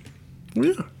shit.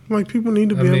 Yeah, like people need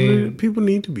to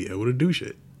be able to do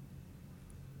shit.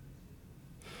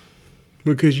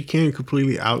 Because you can't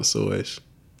completely outsource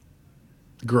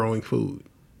growing food,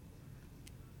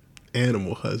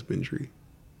 animal husbandry.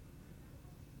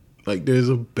 Like there's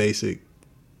a basic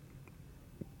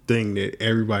thing that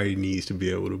everybody needs to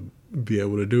be able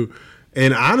to do.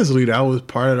 And honestly, that was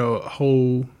part of the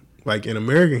whole, like in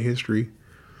American history,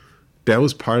 that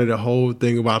was part of the whole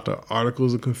thing about the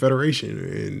Articles of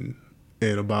Confederation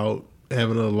and about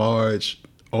having a large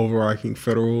overarching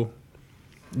federal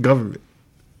government.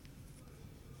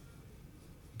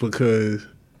 Because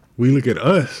we look at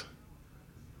us,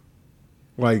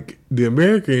 like the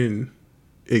American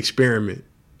experiment,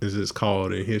 as it's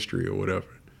called in history or whatever,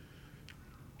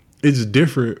 it's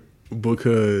different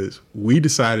because we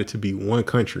decided to be one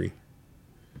country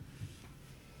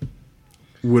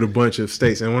with a bunch of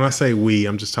states. And when I say we,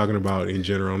 I'm just talking about in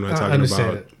general. I'm not talking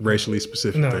about racially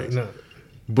specific things. No.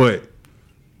 But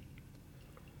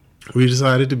we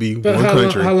decided to be one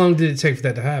country. How long did it take for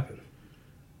that to happen?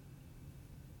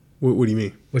 What do you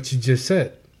mean? What you just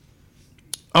said.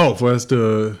 Oh, for us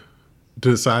to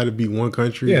decide to be one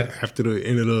country after the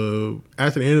end of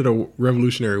the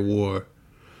Revolutionary War.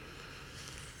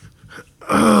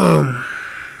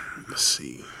 Let's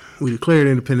see. We declared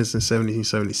independence in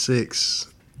 1776.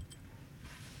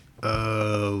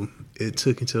 It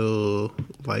took until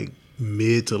like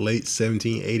mid to late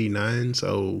 1789,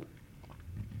 so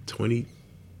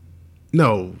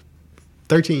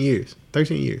 13 years.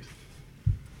 13 years.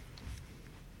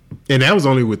 And that was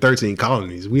only with 13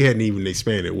 colonies. We hadn't even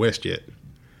expanded west yet.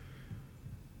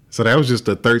 So that was just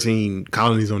the 13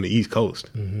 colonies on the East Coast.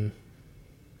 Mm-hmm.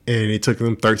 And it took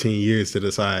them 13 years to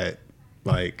decide,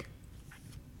 like,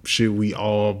 should we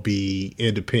all be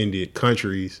independent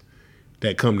countries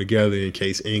that come together in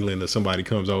case England or somebody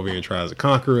comes over and tries to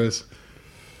conquer us?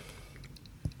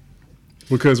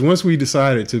 Because once we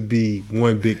decided to be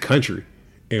one big country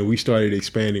and we started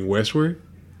expanding westward,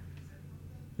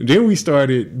 then we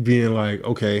started being like,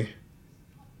 okay,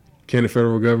 can the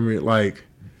federal government, like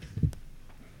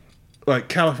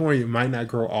California might not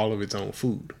grow all of its own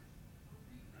food,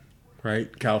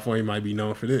 right? California might be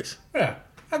known for this. Yeah.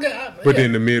 But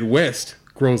then the Midwest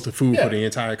grows the food for the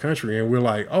entire country. And we're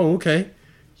like, oh, okay,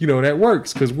 that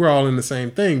works because we're all in the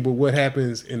same thing. But what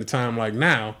happens in a time like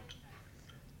now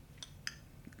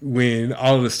when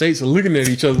all of the states are looking at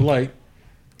each other like,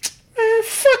 man,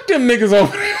 fuck them niggas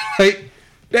over there. Like,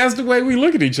 that's the way we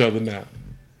look at each other now.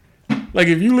 Like,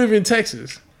 if you live in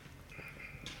Texas,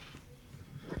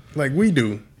 like we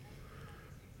do,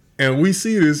 and we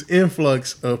see this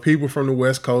influx of people from the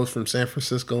West Coast, from San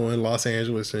Francisco and Los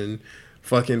Angeles, and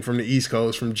fucking from the East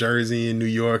Coast, from Jersey and New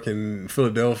York and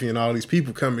Philadelphia, and all these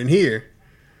people coming here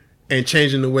and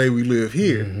changing the way we live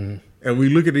here. Mm-hmm. And we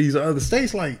look at these other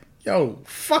states like, yo,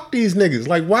 fuck these niggas.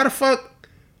 Like, why the fuck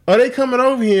are they coming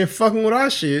over here and fucking with our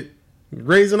shit,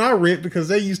 raising our rent because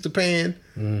they used to paying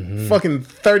fucking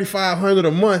 $3,500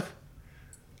 a month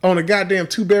on a goddamn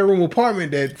 2-bedroom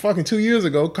apartment that fucking 2 years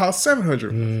ago cost $700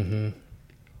 a month.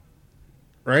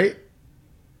 Right?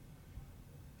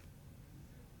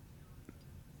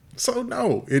 So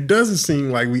no, it doesn't seem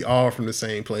like we all from the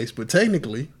same place, but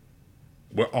technically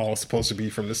we're all supposed to be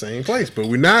from the same place, but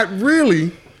we're not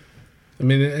really. I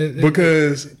mean,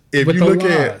 because if you look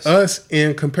at us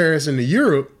in comparison to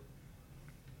Europe,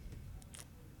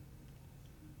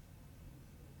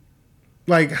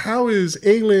 like how is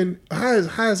England, how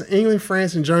is England,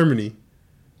 France, and Germany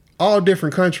all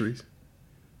different countries?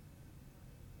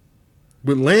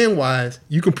 But land-wise,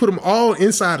 you can put them all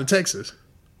inside of Texas.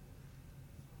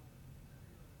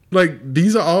 Like,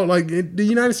 these are all, like, the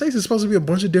United States is supposed to be a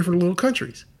bunch of different little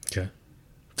countries. Okay.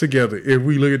 Together. If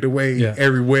we look at the way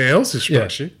everywhere else is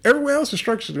structured, everywhere else is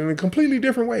structured in a completely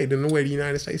different way than the way the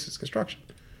United States is constructed.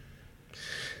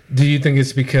 Do you think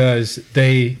it's because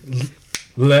they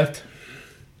left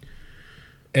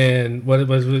and what it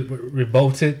was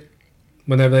revolted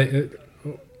whenever they...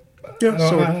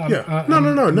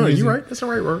 No, you're right. That's the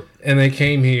right word. And they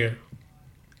came here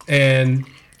and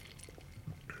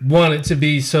wanted to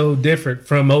be so different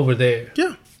from over there.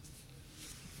 Yeah.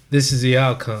 This is the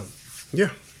outcome. Yeah.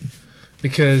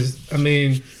 Because, I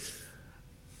mean,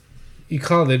 you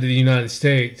call it the United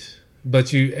States,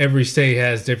 but every state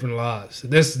has different laws.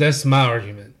 That's my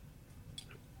argument.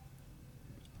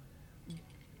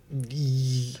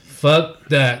 Fuck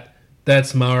that.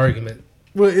 That's my argument.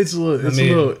 Well, it's a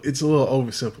little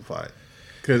oversimplified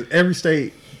because every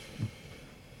state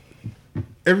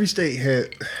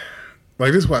had,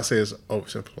 like, this is why I say it's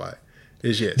oversimplified.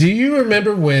 Is yes. Do you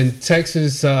remember when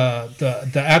Texas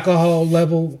the alcohol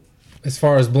level as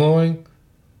far as blowing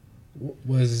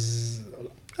was?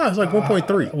 Oh, it's like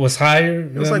 1.3. Was higher.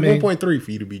 It was like 1.3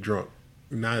 for you to be drunk.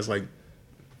 Now it's like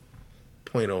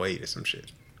 0.08 or some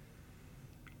shit.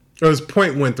 It was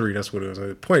 0.13. That's what it was.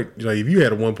 Like if you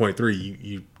had a 1.3,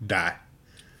 you die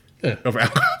of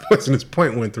alcohol poisoning. It's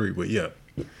 0.13. But yeah,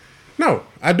 no,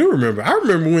 I do remember. I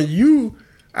remember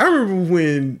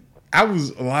when I was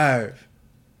alive,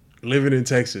 living in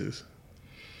Texas,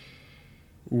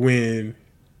 when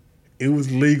it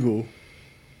was legal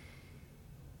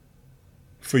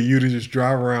for you to just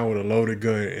drive around with a loaded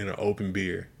gun and an open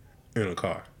beer in a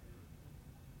car.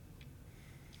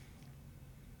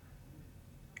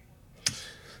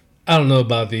 I don't know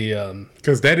about the...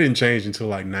 Because that didn't change until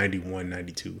like 91,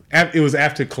 92. It was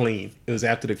after Clean. It was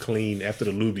after the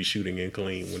Luby shooting in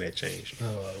Clean when that changed.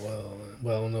 Oh,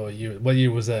 well, I don't know what year. What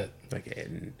year was that? Like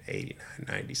in 89,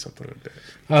 90, something like that.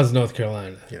 I was in North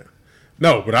Carolina. Yeah.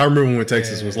 No, but I remember when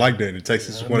Texas was like that. And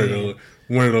Texas was one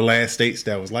of the last states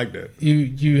that was like that.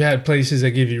 You had places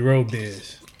that give you road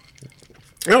beers.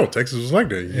 No, Texas was like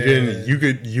that. You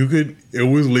could. It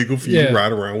was legal for you to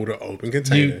ride around with an open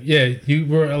container. You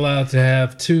were allowed to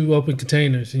have 2 open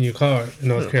containers in your car in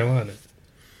North Carolina.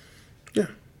 Yeah.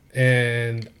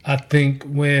 And I think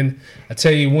when it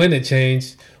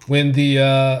changed, when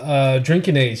the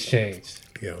drinking age changed.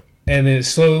 Yeah. And it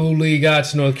slowly got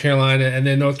to North Carolina, and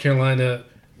then North Carolina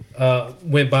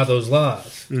went by those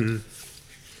laws. Mm-hmm.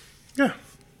 Yeah.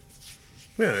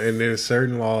 Yeah, and there's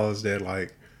certain laws that,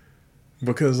 like,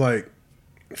 because, like,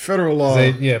 Federal law.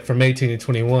 From 18 to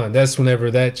 21. That's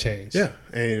whenever that changed. Yeah.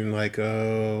 And like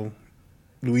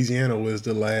Louisiana was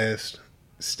the last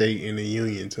state in the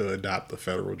union to adopt the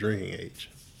federal drinking age.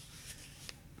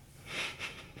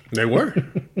 They were.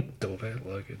 Don't act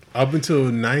like it. Up until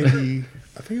 90,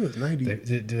 I think it was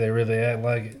 90. Do they really act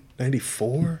like it?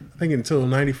 94? I think until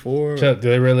 94. Chuck, do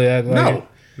they really act like it?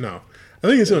 No. I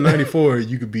think until 94,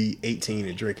 you could be 18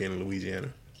 and drink in Louisiana.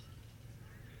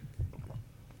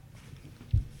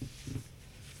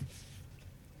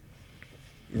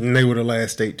 And they were the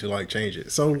last state to like change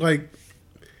it. So like,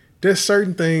 there's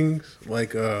certain things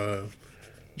like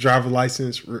driver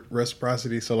license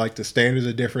reciprocity. So like the standards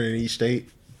are different in each state,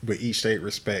 but each state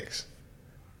respects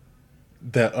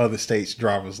the other state's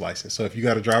driver's license. So if you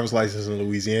got a driver's license in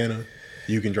Louisiana,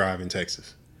 you can drive in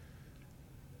Texas.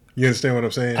 You understand what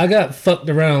I'm saying? I got fucked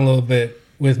around a little bit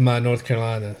with my North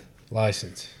Carolina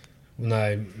license when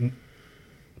I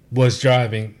was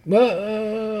driving.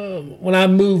 When I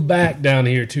moved back down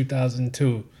here,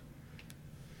 2002.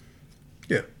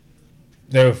 Yeah.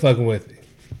 They were fucking with me.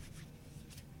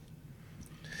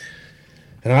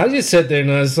 And I just sat there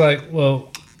and I was like,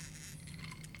 well,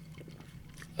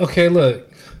 okay,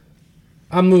 look,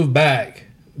 I moved back,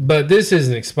 but this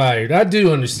isn't expired. I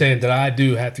do understand that I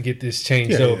do have to get this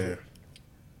changed over.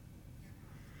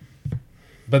 Yeah.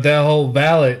 But that whole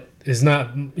valid is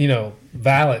not,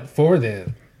 valid for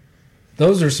them.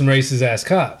 Those are some racist ass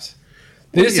cops.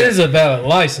 This is a valid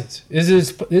license.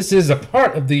 This is a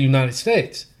part of the United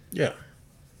States. Yeah.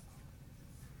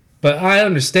 But I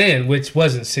understand, which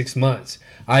wasn't 6 months.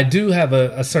 I do have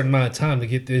a certain amount of time to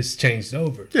get this changed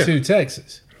over to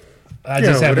Texas. I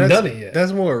just haven't done it yet.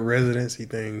 That's more a residency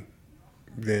thing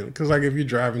than because, like, if you're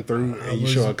driving through and you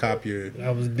show a cop,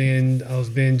 I was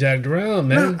being jacked around,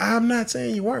 man. No, I'm not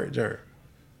saying you weren't, Jerm.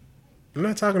 I'm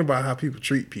not talking about how people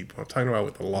treat people. I'm talking about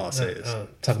what the law says.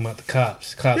 Talking about the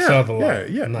cops. Cops are the law.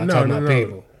 Yeah. I'm not talking about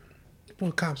people.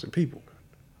 Well, cops are people.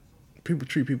 People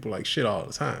treat people like shit all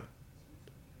the time.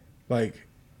 Like,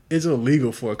 it's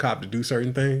illegal for a cop to do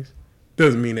certain things.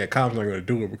 Doesn't mean that cop's not going to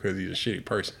do it because he's a shitty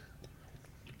person.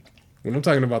 When I'm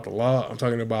talking about the law, I'm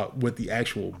talking about what the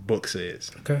actual book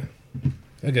says. Okay.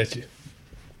 I got you.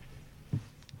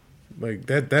 Like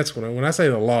that's when I say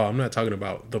the law, I'm not talking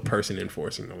about the person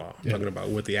enforcing the law. I'm talking about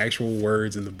what the actual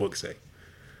words in the book say.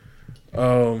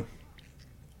 So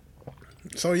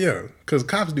yeah, because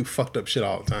cops do fucked up shit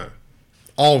all the time.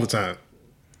 All the time.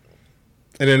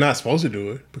 And they're not supposed to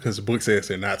do it because the book says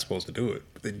they're not supposed to do it.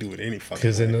 But they do it any fucking way.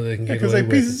 Because they know they can get away with it. Because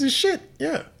they're pieces of shit.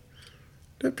 Yeah.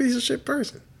 They're a piece of shit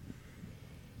person.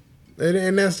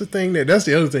 And that's the thing that's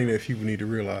the other thing that people need to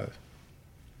realize.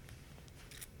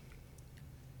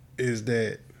 Is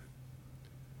that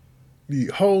the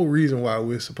whole reason why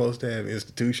we're supposed to have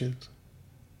institutions,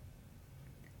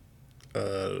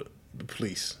 the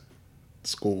police,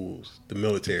 schools, the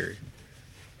military,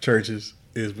 churches,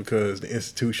 is because the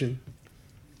institution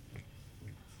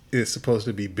is supposed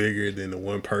to be bigger than the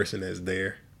one person that's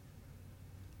there.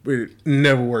 But it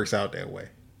never works out that way.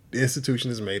 The institution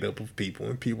is made up of people,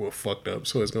 and people are fucked up,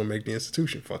 so it's going to make the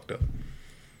institution fucked up.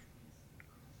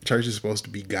 Church is supposed to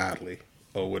be godly.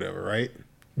 Or whatever, right?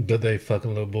 But they fucking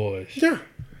little boys. Yeah.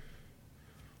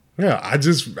 Yeah,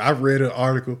 I read an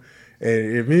article,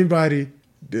 and if anybody,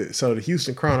 so the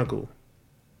Houston Chronicle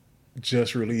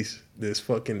just released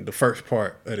the first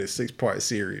part of this 6-part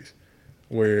series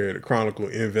where the Chronicle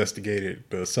investigated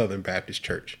the Southern Baptist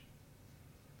Church.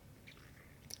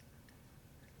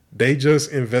 They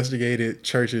just investigated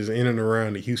churches in and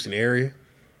around the Houston area.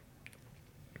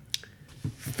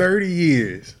 30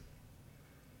 years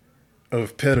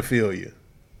of pedophilia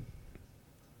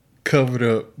covered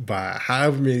up by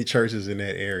however many churches in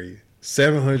that area.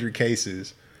 700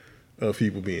 cases of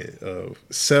people of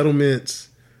settlements,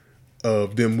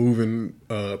 of them moving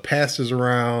pastors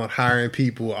around, hiring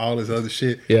people, all this other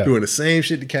shit, doing the same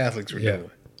shit the Catholics were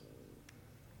doing.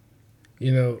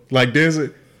 Like this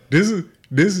shit,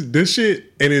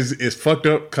 and it's fucked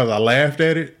up because I laughed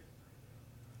at it.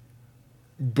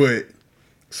 But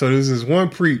so there's this one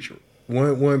preacher.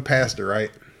 One pastor,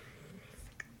 right?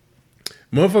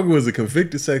 Motherfucker was a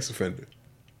convicted sex offender.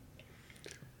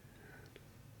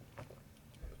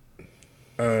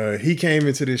 He came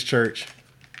into this church.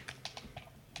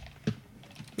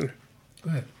 Go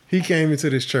ahead. He came into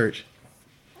this church.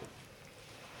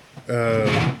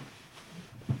 They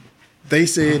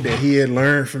said that he had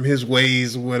learned from his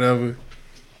ways or whatever.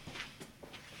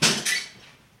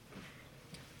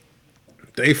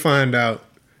 They find out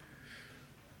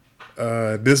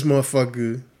this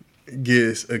motherfucker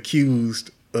gets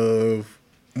accused of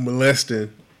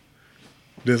molesting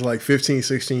this like 15,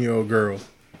 16-year-old girl.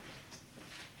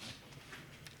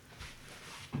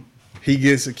 He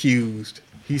gets accused.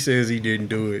 He says he didn't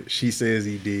do it. She says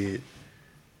he did.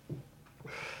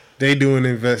 They do an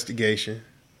investigation.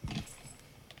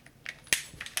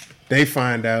 They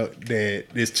find out that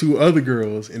there's 2 other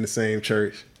girls in the same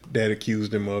church that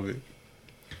accused him of it.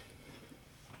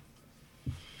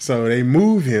 So they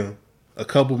move him a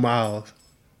couple miles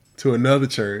to another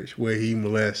church where he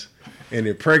molests and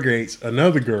impregnates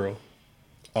another girl,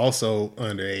 also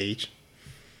underage.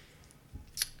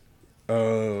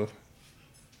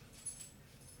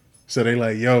 So they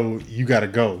like, yo, you gotta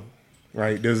go,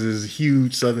 right? There's this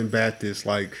huge Southern Baptist,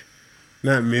 like,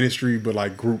 not ministry, but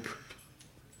like group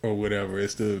or whatever.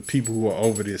 It's the people who are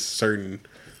over this certain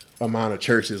amount of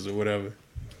churches or whatever.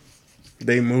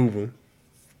 They move him.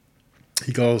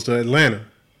 He goes to Atlanta,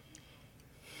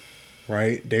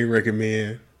 right? They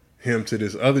recommend him to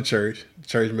this other church. The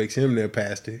church makes him their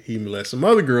pastor. He molests some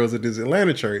other girls at this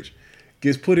Atlanta church,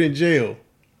 gets put in jail,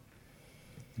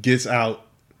 gets out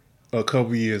a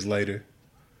couple years later.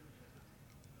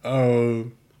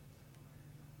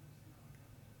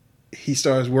 He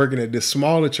starts working at this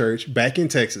smaller church back in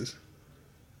Texas.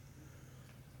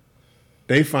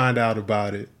 They find out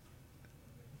about it.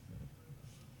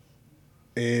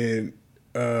 And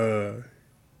the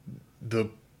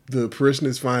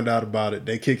parishioners find out about it.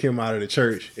 They kick him out of the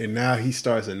church. And now he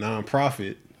starts a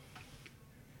nonprofit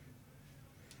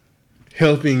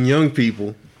helping young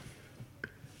people.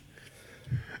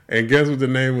 And guess what the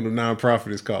name of the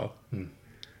nonprofit is called?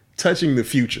 Touching the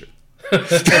Future. I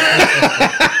was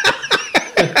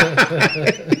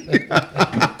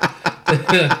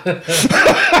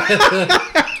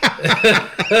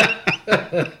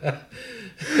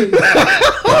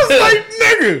like,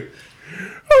 nigga.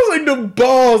 I was like, the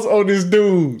balls on this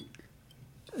dude.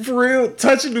 For real?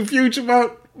 Touching the future,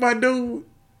 my dude.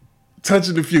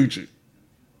 Touching the future.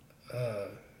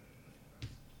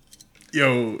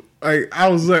 Yo, I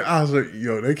was like,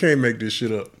 yo, they can't make this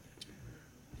shit up.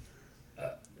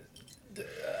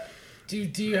 Do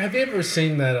you have you ever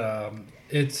seen that?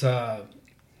 It's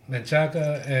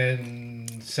Menchaca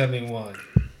and 71.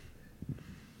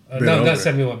 No, not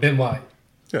 71. Ben White.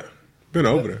 Yeah, been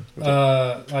over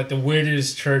there. Like the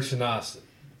weirdest church in Austin.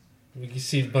 You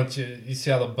see you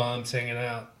see all the bums hanging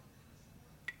out.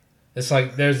 It's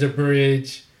like there's a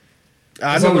bridge.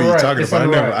 I know what you're talking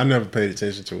about. I never paid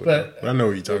attention to it. But I know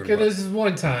what you're talking about. This is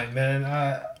one time, man.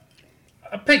 I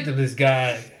picked up this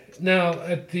guy. Now,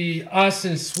 at the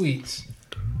Austin Suites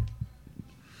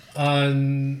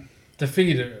on the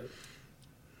feeder,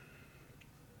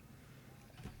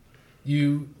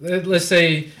 let's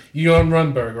say you're on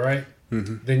Runberg, right?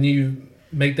 Mm-hmm. Then you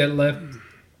make that left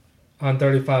on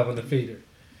 35 on the feeder.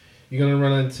 You're going to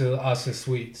run into Austin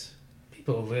Suites.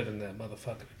 People live in that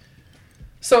motherfucker.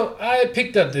 So I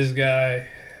picked up this guy,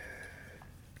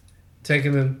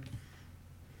 taking him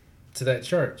to that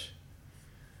church.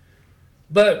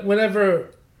 But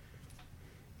whenever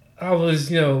I was,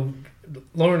 lowering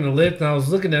the lift and I was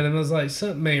looking at him, I was like,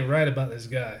 something ain't right about this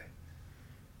guy.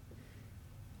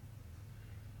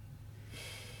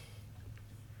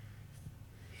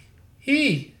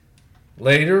 He,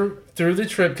 later through the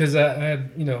trip, because I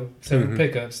had, 7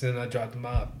 pickups, and then I dropped him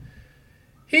off.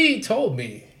 He told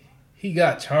me he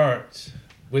got charged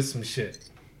with some shit.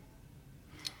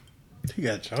 He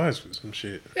got charged with some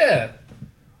shit? Yeah.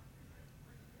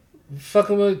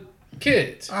 Fucking with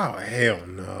kids. Oh, hell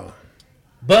no.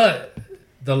 But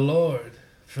the Lord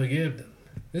forgave them.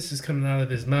 This is coming out of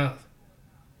his mouth.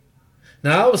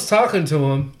 Now, I was talking to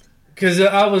him because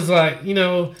I was like,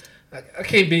 I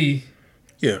can't be.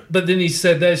 Yeah. But then he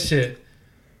said that shit.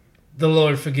 The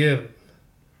Lord forgive him.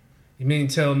 You mean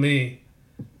tell me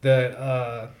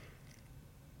that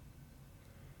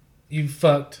you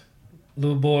fucked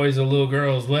little boys or little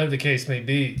girls, whatever the case may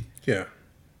be. Yeah.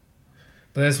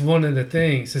 But that's one of the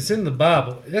things. It's in the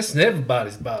Bible. That's in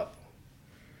everybody's Bible.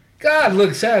 God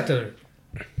looks after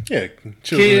yeah,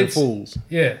 children kids, and fools.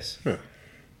 Yes. Yeah.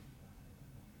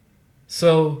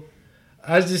 So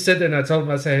I just sat there and I told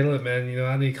him, I said, hey, look, man,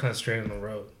 I need to concentrate on the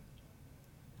road.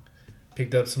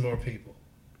 Picked up some more people.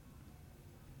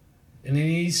 And then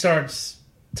he starts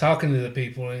talking to the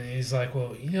people and he's like,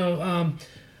 well,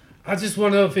 I just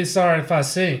want to know if it's all right if I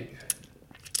sing.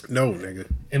 No,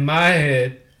 nigga. In my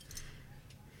head,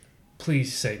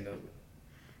 please say no.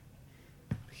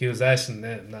 He was asking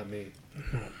them, not me.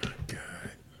 Oh, my God.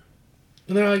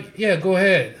 And they're like, yeah, go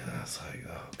ahead. And I was like,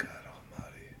 oh, God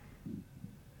almighty.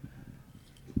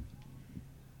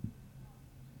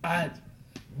 I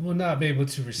will not be able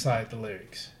to recite the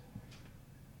lyrics.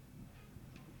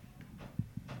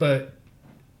 But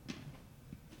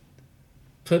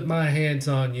Put My Hands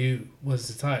on You was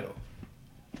the title.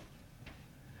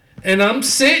 And I'm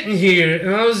sitting here,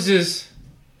 and I was just,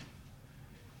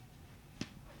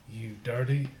 you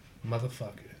dirty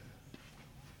motherfucker.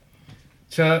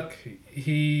 Chuck,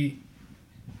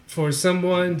 for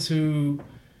someone to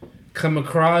come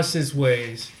across his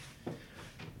ways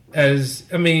as,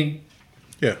 I mean,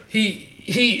 Yeah.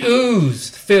 he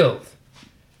oozed filth.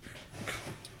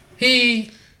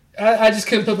 I just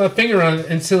couldn't put my finger on it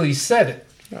until he said it.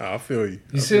 I feel you.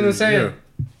 You see what I'm saying?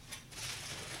 Yeah.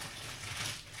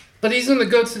 But he's gonna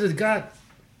go to the God.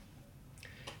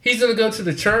 He's gonna go to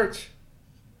the church.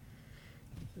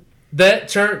 That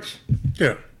church.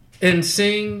 Yeah. And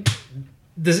sing.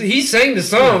 He sang the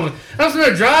song. Yeah. I was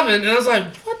there driving, and I was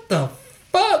like, "What the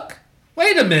fuck?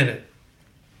 Wait a minute."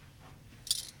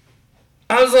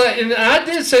 I was like, and I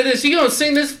did say this. You gonna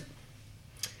sing this?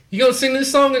 You gonna sing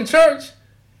this song in church?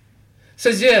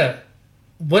 Says, yeah.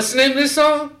 What's the name of this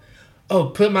song? Oh,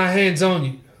 Put My Hands on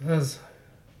You.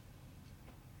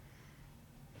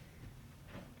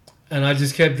 And I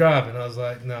just kept driving. I was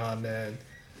like, nah, man.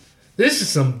 This is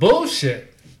some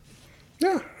bullshit.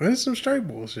 Yeah, that's some straight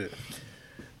bullshit.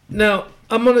 Now,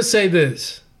 I'm going to say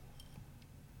this.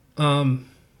 How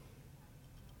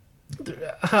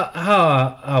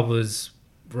I was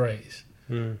raised.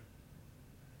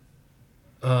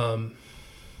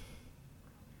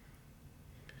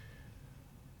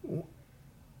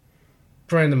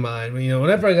 Friend of mine,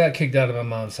 whenever I got kicked out of my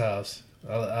mom's house,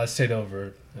 I stayed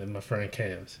over at my friend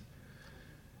Cam's.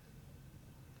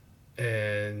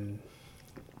 And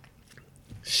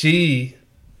she,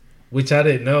 which I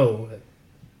didn't know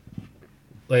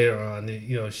later on,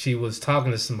 she was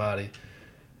talking to somebody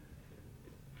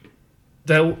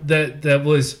that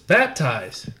was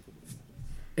baptized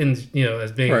as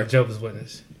being a Jehovah's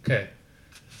Witness. Okay.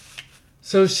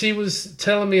 So she was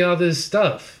telling me all this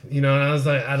stuff, and I was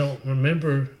like, I don't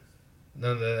remember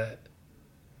none of that.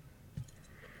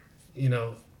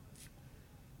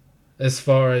 As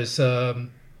far as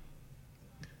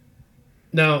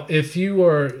now, if you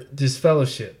are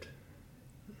disfellowshipped,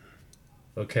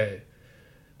 okay,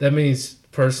 that means the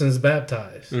person's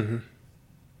baptized. Mm-hmm.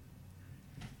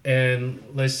 And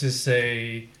let's just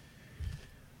say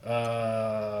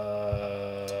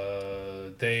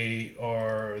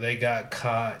they got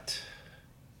caught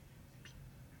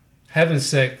having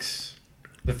sex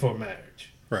before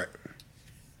marriage. Right.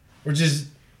 Or just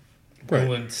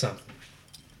doing something.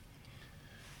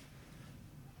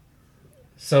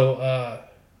 So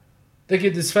they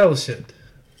get disfellowshipped.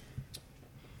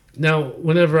 Now,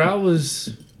 whenever I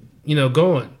was,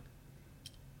 going,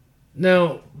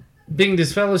 now being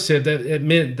disfellowshipped, it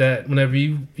meant that whenever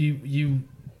you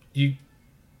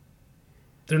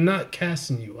they're not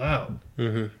casting you out.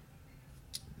 Mm-hmm.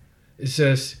 It's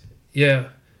just, yeah,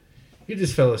 you're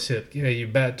disfellowshipped. Yeah, you're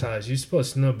baptized. You're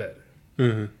supposed to know better.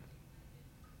 Mm-hmm.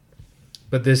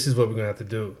 But this is what we're going to have to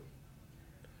do.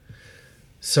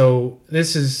 So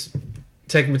this is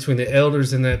taking between the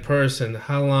elders and that person,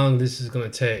 how long this is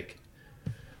going to take.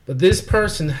 But this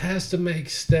person has to make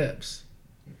steps.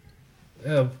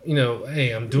 Hey,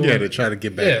 I'm doing... Yeah, to try to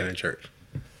get back in the church.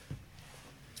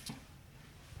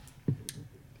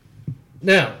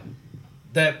 Now,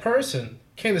 that person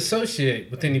can't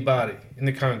associate with anybody in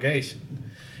the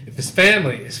congregation. If it's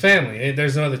family, it's family.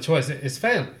 There's no other choice. It's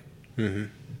family. Mm-hmm.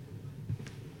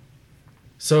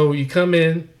 So you come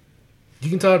in,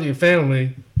 you can talk to your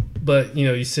family, but,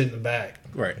 you sit in the back.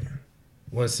 Right.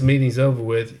 Once the meeting's over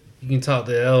with, you can talk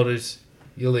to the elders,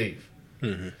 you leave.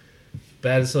 Mm-hmm.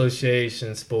 Bad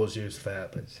association spoils your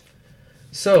habits.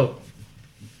 So,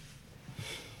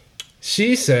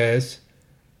 she says,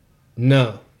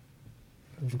 no.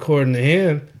 According to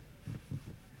him,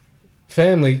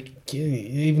 family,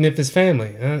 even if it's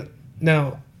family.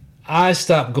 Now, I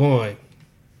stopped going.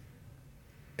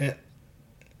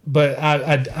 But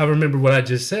I remember what I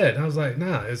just said. I was like,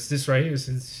 nah, it's this right here.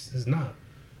 It's not.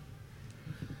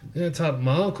 Then I talked to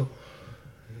my uncle.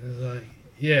 I was like,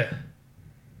 yeah.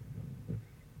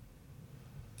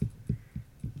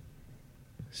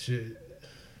 Shit.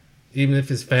 Even if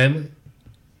it's family.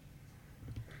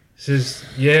 It's just,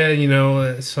 yeah,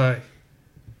 it's like.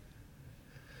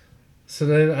 So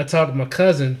then I talked to my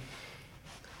cousin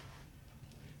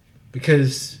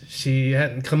because she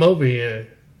hadn't come over here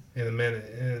in a minute.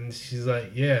 And she's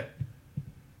like, yeah.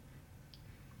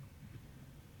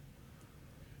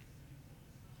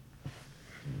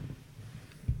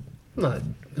 I'm not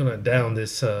gonna down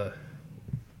this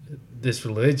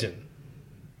religion.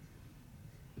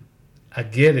 I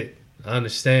get it. I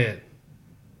understand.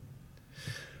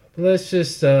 But let's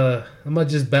just I'm gonna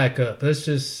just back up. Let's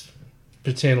just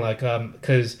pretend like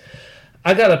because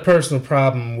I got a personal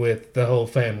problem with the whole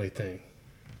family thing.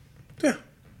 Yeah.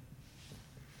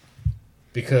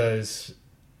 because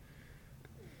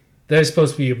they're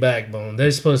supposed to be your backbone.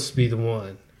 They're supposed to be the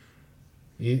one.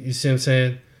 You see what I'm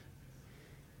saying?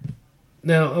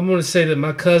 Now, I'm going to say that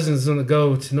my cousin's going to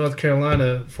go to North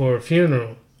Carolina for a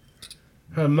funeral.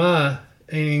 Her ma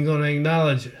ain't even going to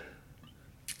acknowledge her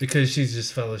because she's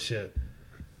just fellowship.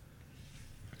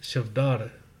 It's your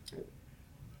daughter.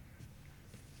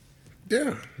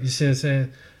 Yeah. You see what I'm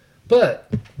saying?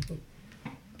 But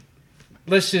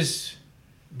let's just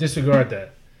disregard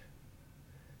that.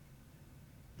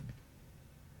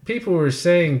 People were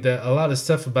saying that a lot of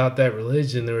stuff about that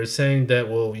religion, they were saying that,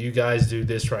 well, you guys do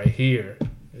this right here.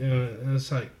 You know, and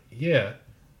it's like, yeah,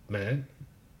 man,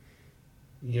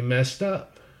 you messed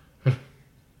up.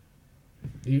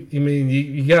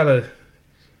 you gotta.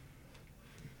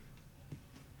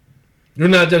 You're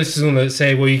not just gonna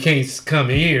say, well, you can't come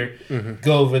here,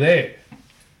 go over there. It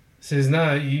says,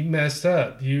 nah, you messed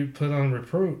up. You put on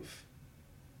reproof.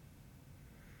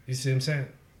 You see what I'm saying?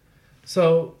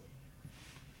 So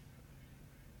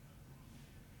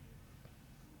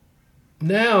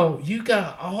now you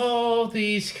got all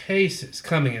these cases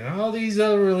coming in, all these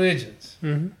other religions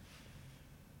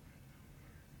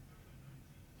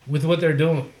with what they're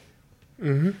doing.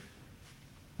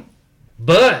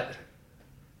 But,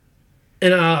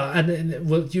 and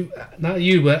well, not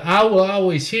you, but I will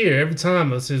always hear every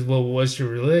time I says, well, what's your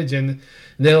religion? And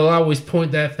they'll always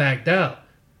point that fact out.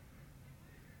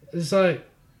 It's like,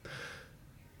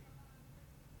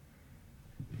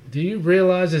 do you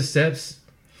realize the steps?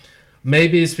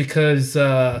 Maybe it's because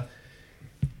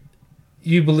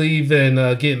you believe in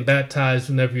getting baptized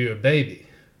whenever you're a baby.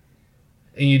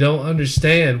 And you don't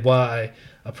understand why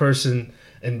a person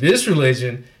in this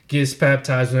religion gets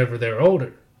baptized whenever they're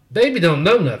older. Baby don't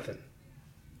know nothing.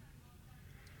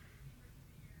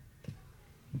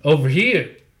 Over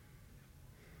here,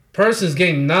 persons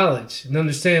gain knowledge and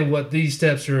understand what these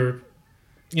steps are,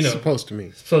 supposed to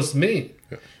mean.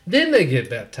 Yeah. Then they get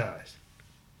baptized.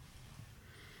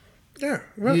 Yeah.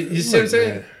 Well, you see what I'm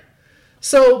saying?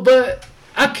 So, but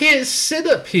I can't sit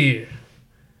up here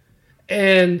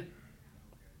and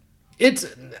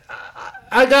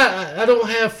I don't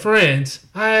have friends.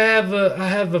 I have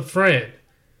a friend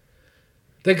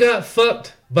that got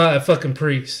fucked by a fucking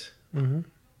priest.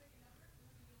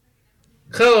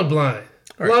 Colorblind.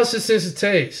 Right. Lost his sense of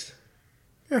taste.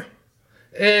 Yeah.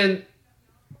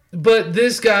 But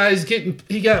this guy's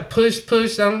he got pushed.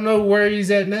 I don't know where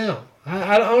he's at now.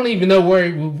 I don't even know where, I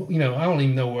don't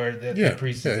even know where that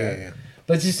priest is at. Yeah.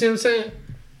 But you see what I'm saying?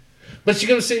 But you're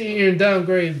going to sit here and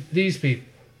downgrade these people.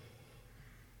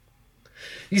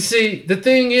 You see, the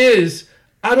thing is,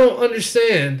 I don't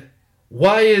understand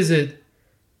why is it,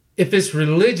 if it's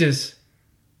religious,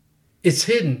 it's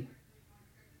hidden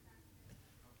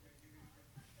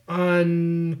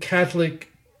on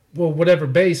Catholic, well, whatever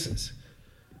basis.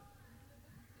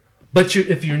 But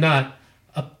if you're not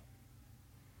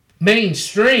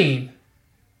mainstream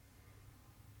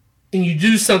and you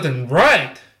do something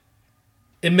right,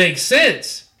 it makes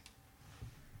sense.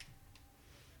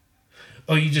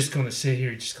 Oh, you're just going to sit here,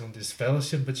 you're just going to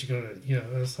disfellowship, but you're going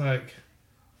to, it's like,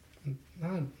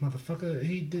 nah, motherfucker,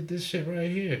 he did this shit right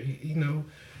here.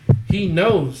 He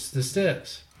knows the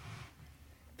steps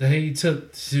that he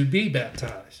took to be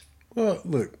baptized. Well,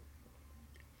 look.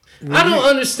 I don't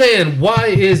understand why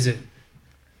is it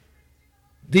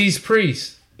these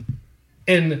priests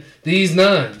and these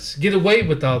nuns get away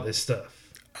with all this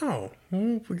stuff. Oh,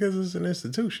 well, because it's an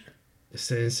institution. It's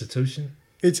an institution?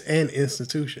 It's an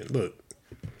institution. Look,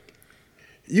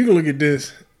 you can look at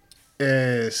this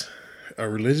as a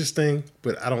religious thing,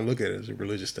 but I don't look at it as a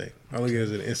religious thing. I look at it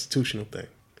as an institutional thing.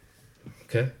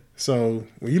 Okay. So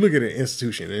when you look at an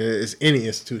institution, and it's any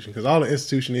institution, because all an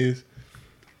institution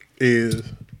is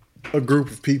a group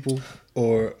of people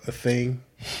or a thing,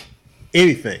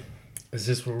 anything. Is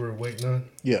this what we're waiting on?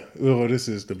 Yeah. Well, this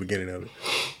is the beginning of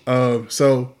it.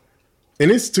 So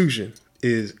an institution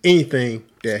is anything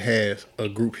that has a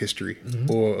group history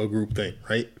or a group thing,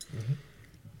 right?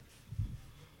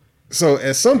 So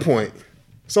at some point,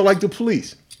 like the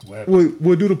police,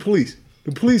 we'll do the police.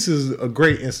 The police is a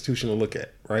great institution to look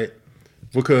at, right?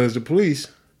 Because the police,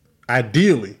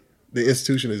 ideally, the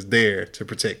institution is there to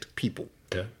protect people.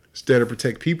 Yeah. It's there to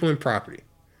protect people and property,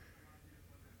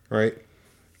 right?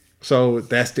 So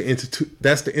that's the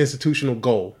institutional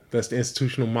goal. That's the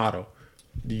institutional motto.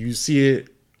 Do you see it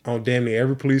on damn near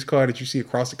every police car that you see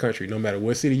across the country, no matter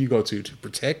what city you go to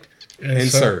protect and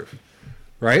serve,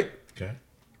 right? Okay.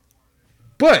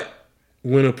 But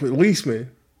when a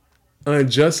policeman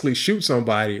unjustly shoots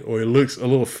somebody, or it looks a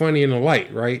little funny in the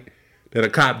light, right, that a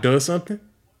cop does something,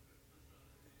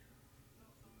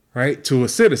 right, to a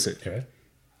citizen, okay,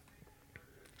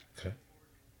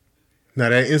 Now,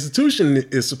 that institution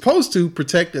is supposed to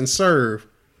protect and serve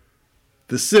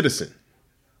the citizen.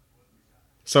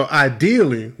 So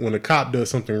ideally, when a cop does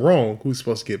something wrong, who's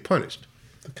supposed to get punished?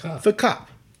 The cop. The cop.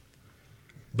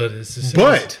 But it's the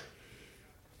But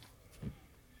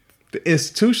the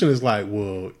institution is like,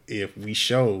 well, if we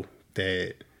show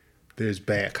that there's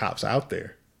bad cops out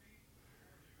there,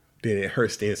 then it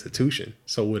hurts the institution.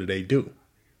 So what do?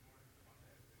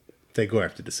 They go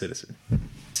after the citizen.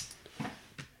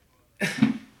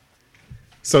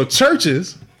 So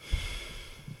churches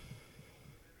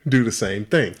do the same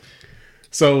thing.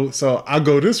 So I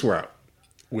go this route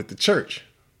with the church,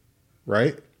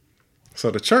 right? So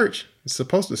the church is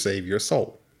supposed to save your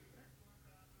soul.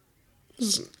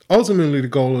 This is ultimately the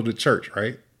goal of the church,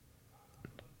 right?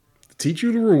 To teach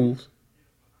you the rules.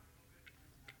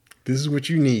 This is what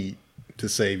you need to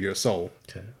save your soul.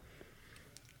 Okay.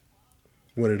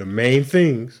 One of the main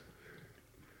things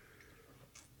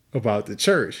about the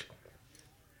church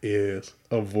is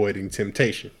avoiding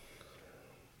temptation.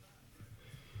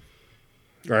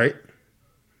 Right?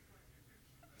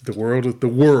 The world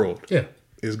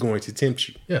is going to tempt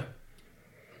you. Yeah.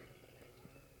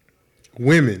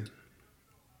 Women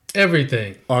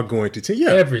Everything. are going to tempt you.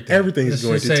 Yeah. Everything. Everything is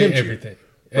going to tempt you. Everything.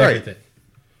 Everything. Right.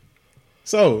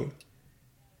 So,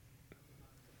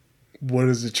 what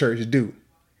does the church do?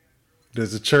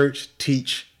 Does the church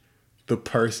teach the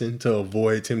person to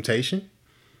avoid temptation?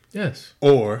 Yes.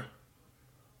 Or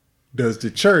does the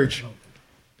church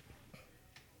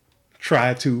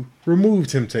try to remove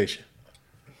temptation?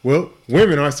 Well,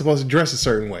 women aren't supposed to dress a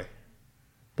certain way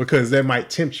because that might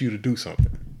tempt you to do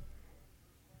something.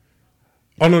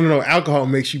 Oh, no. Alcohol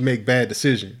makes you make bad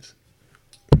decisions.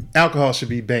 Alcohol should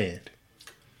be banned.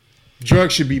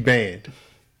 Drugs should be banned.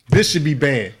 This should be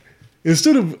banned.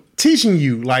 Instead of teaching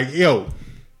you, like, yo,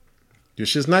 this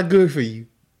shit's not good for you,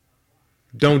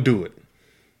 don't do it.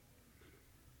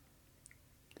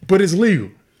 But it's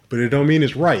legal. But it don't mean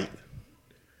it's right.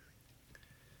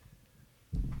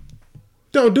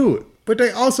 Don't do it. But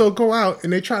they also go out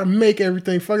and they try to make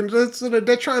everything fucking... So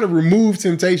they're trying to remove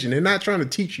temptation. They're not trying to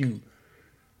teach you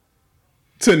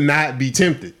to not be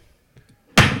tempted.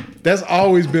 That's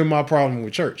always been my problem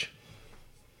with church.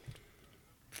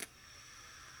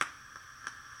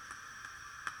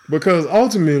 Because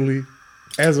ultimately,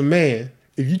 as a man,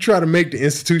 if you try to make the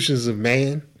institutions of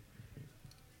man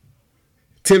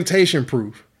temptation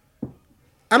proof,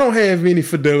 I don't have any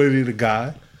fidelity to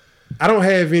God. I don't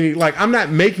have any, like, I'm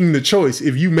not making the choice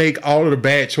if you make all of the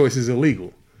bad choices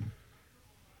illegal.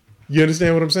 You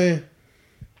understand what I'm saying?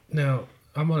 Now,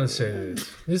 I'm going to say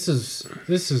this.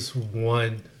 This is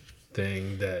one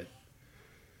thing that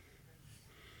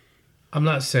I'm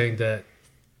not saying that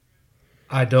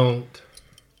I don't.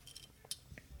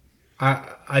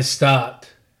 I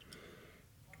stopped.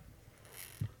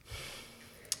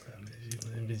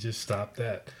 Let me just stop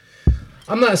that.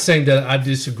 I'm not saying that I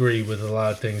disagree with a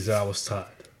lot of things that I was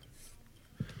taught.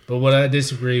 But what I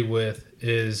disagree with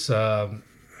is,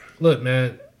 look,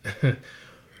 man,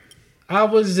 I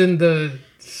was in the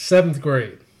 7th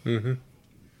grade. Mm-hmm.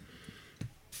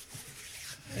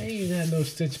 I ain't had no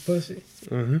stitch pussy.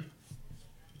 Mm-hmm.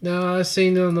 Now, I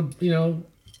seen it on the,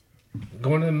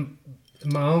 going in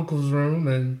my uncle's room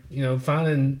and,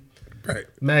 finding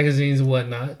magazines and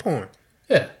whatnot. Porn.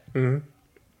 Yeah. Mm-hmm.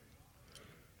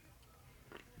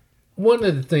 One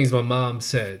of the things my mom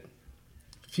said,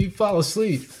 if you fall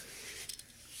asleep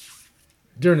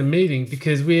during a meeting,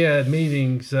 because we had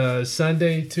meetings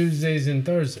Sunday, Tuesdays, and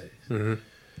Thursdays, mm-hmm.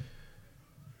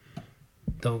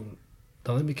 don't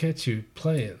let me catch you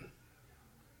playing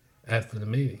after the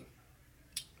meeting.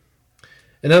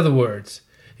 In other words,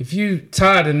 if you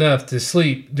tired enough to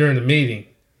sleep during the meeting,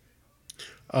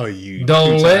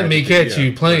 don't let me catch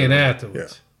you playing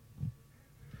afterwards. Yeah.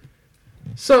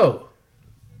 So,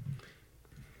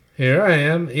 here I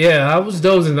am. Yeah, I was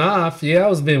dozing off. Yeah, I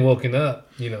was being woken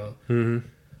up, Mm-hmm.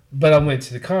 But I went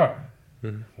to the car.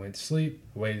 Mm-hmm. Went to sleep.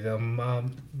 Waited on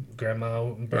mom,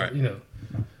 grandma, right.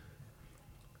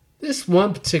 This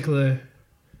one particular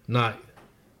night,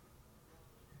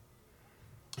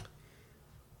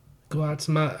 I go out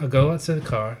to the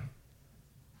car,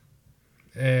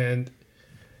 and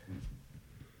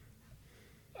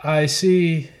I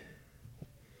see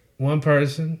one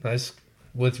person,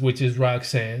 which is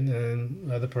Roxanne, and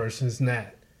the other person is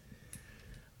Nat,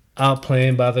 out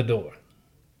playing by the door.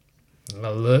 And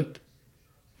I looked,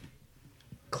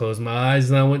 closed my eyes,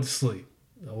 and I went to sleep.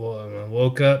 I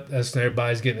woke up, that's when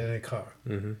everybody's getting in the car.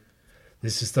 Mm-hmm.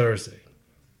 This is Thursday.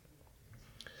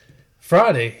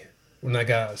 Friday, when I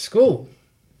got out of school,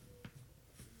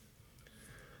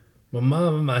 my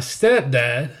mom and my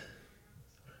stepdad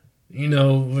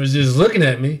was just looking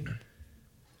at me.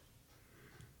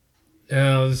 And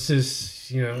I was just,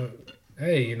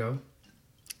 hey,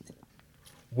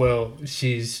 well,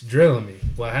 she's drilling me.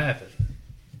 What happened?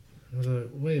 I was like,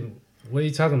 wait, what are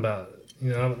you talking about?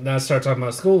 Now I start talking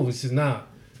about school. She says, nah,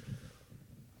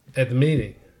 at the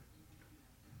meeting.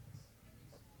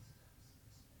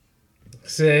 I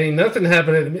said, ain't nothing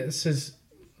happened at the meeting. I says,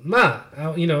 Ma, I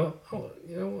was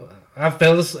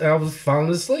falling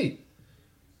asleep.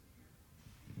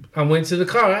 I went to the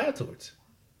car afterwards.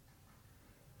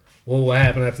 Well, what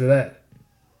happened after that?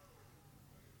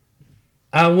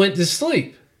 I went to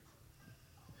sleep.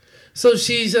 So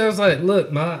I was like,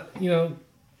 look, Ma,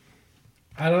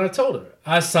 I told her,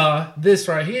 I saw this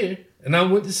right here, and I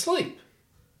went to sleep.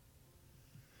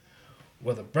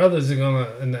 Well, the brothers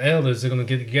and the elders are gonna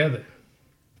get together.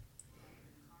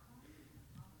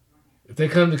 If they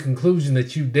come to the conclusion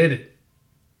that you did it,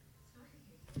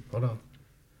 hold on,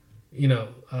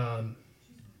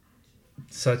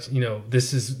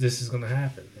 this is gonna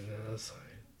happen. And I was like,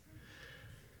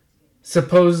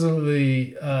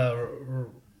 supposedly,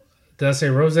 did I say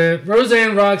Roseanne?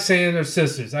 Roseanne, Roxanne are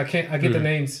sisters. I get the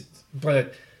names,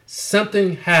 but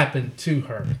something happened to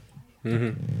her.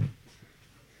 Mm-hmm.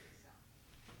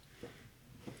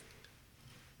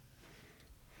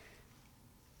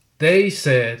 They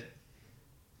said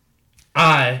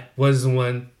I was the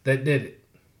one that did it.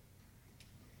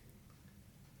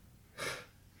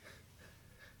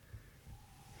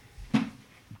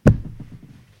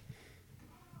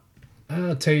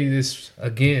 I'll tell you this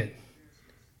again.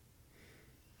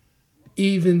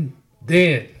 Even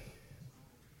then,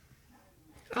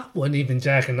 I wasn't even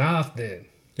jacking off then.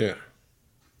 Yeah.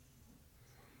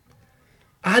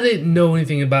 I didn't know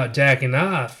anything about jacking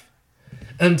off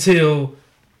until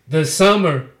the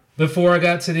summer before I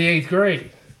got to the 8th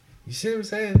grade. You see what I'm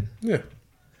saying? Yeah.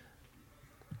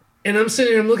 And I'm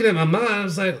sitting here, I'm looking at my mom. I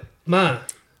was like, Ma.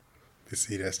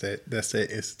 See, that's that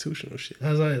institutional shit.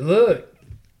 I was like, look.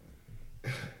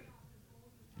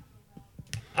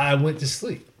 I went to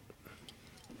sleep.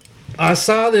 I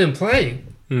saw them playing.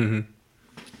 Mm-hmm.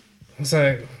 I was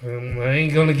like, I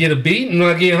ain't gonna get a beating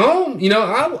when I get home.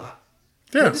 I went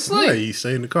to sleep. Yeah, you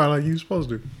stay in the car like you supposed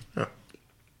to. Yeah.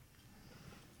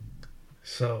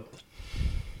 So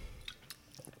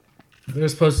they're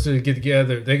supposed to get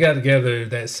together. They got together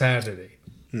that Saturday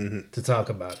to talk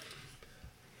about it.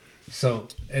 So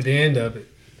at the end of it,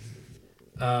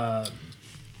 I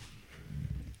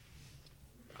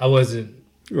wasn't,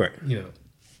 right.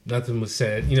 Nothing was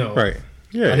said. Right.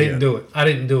 Yeah. I didn't do it. I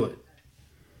didn't do it.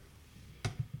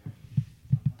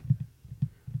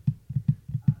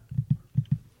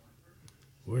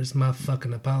 Where's my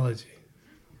fucking apology?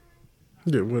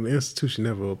 Yeah, well, the institution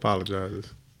never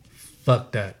apologizes.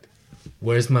 Fuck that.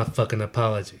 Where's my fucking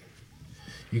apology?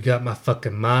 You got my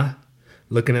fucking ma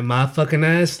looking at my fucking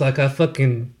ass like I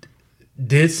fucking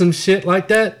did some shit like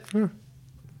that?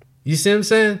 You see what I'm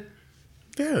saying?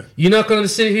 Yeah. You're not going to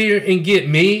sit here and get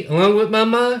me along with my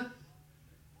ma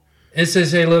and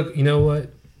says, hey, look, you know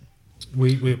what?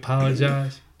 We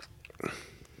apologize.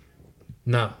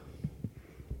 No.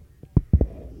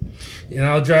 And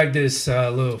I'll drag this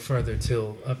a little further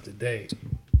till up to date.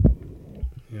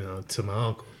 To my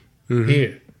uncle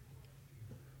here.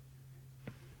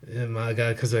 And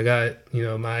because I got,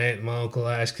 my aunt and my uncle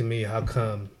asking me how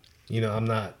come, I'm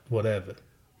not whatever.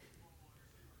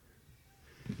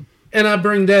 And I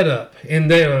bring that up. And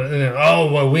they're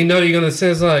oh, well, we know you're going to say,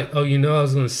 it's like, oh, I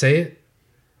was going to say it?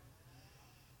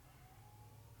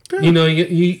 Yeah.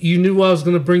 You knew I was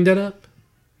going to bring that up?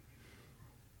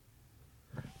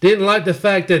 Didn't like the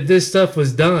fact that this stuff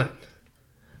was done.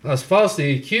 I was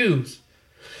falsely accused.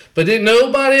 But didn't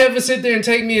nobody ever sit there and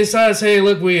take me aside and say, hey,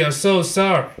 look, we are so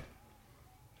sorry.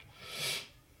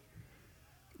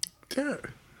 Yeah.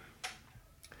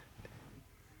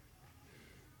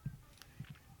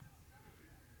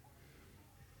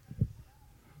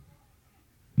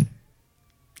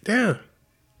 Yeah.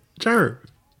 Jerm.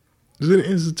 It's an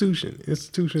institution.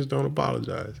 Institutions don't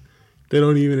apologize. They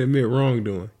don't even admit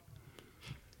wrongdoing.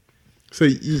 So,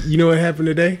 you know what happened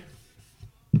today?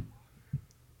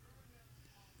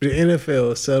 The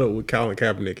NFL settled with Colin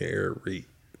Kaepernick and Eric Reed.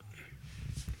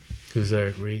 Who's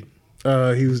Eric Reed?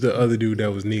 He was the other dude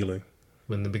that was kneeling.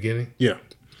 In the beginning? Yeah.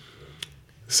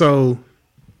 So,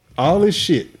 all this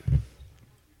shit,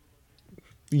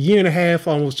 a year and a half,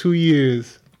 almost 2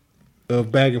 years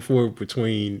of back and forth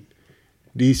between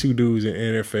these two dudes in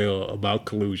NFL about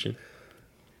collusion.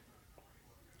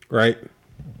 Right?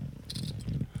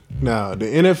 Now, the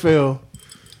NFL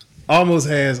almost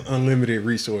has unlimited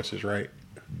resources, right?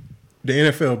 The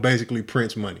NFL basically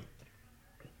prints money.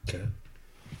 Okay.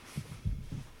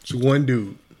 It's one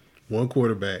dude, one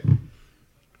quarterback.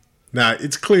 Now,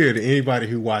 it's clear to anybody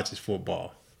who watches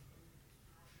football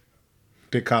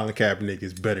that Colin Kaepernick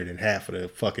is better than half of the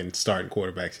fucking starting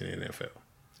quarterbacks in the NFL.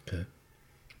 Okay.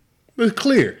 It's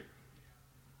clear.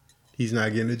 He's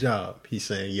not getting a job. He's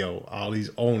saying, yo, all these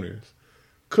owners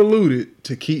colluded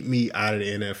to keep me out of the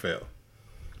NFL.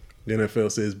 The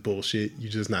NFL says, bullshit,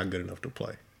 you're just not good enough to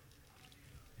play.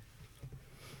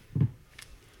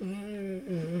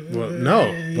 Well,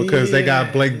 no, because they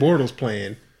got Blake Bortles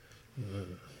playing.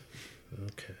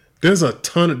 Okay. There's a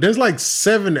ton of, there's like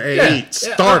 7 or 8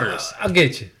 starters. I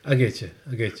get you.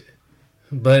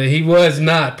 But he was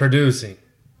not producing.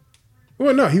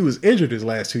 Well, no, he was injured his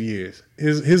last 2 years.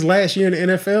 His last year in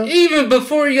the NFL. Even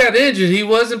before he got injured, he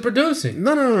wasn't producing.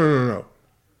 No.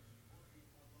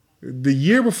 The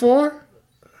year before,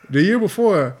 the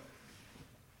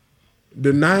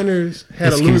Niners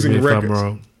had a losing record. I'm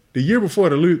wrong. The year before,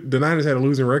 the Niners had a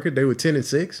losing record. They were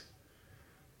 10-6.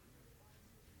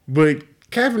 But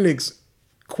Kaepernick's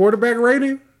quarterback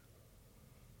rating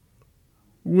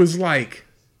was like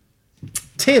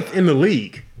 10th in the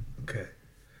league. Okay.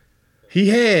 He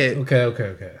had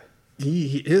Okay.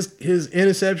 His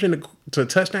interception to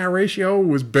touchdown ratio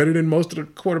was better than most of the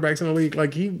quarterbacks in the league.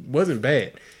 Like, he wasn't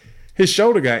bad. His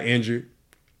shoulder got injured,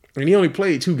 and he only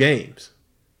played 2 games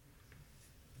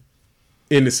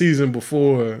in the season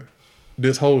before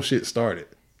this whole shit started.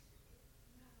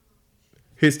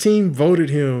 His team voted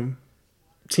him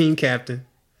team captain,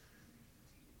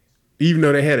 even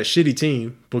though they had a shitty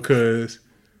team because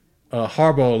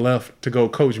Harbaugh left to go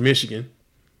coach Michigan.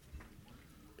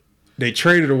 They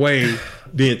traded away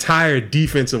the entire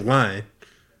defensive line.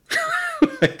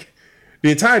 Like,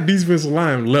 the entire defensive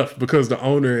line left because the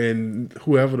owner and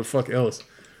whoever the fuck else.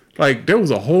 Like, there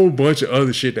was a whole bunch of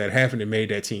other shit that happened that made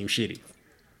that team shitty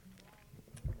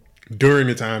during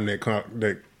the time that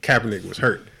Kaepernick was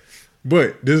hurt.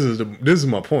 But this is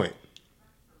my point.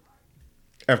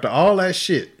 After all that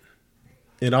shit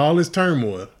and all this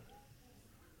turmoil,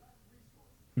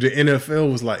 the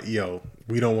NFL was like, yo,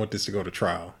 we don't want this to go to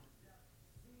trial.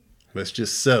 Let's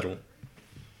just settle.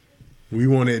 We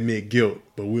want to admit guilt,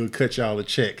 but we'll cut y'all a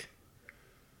check.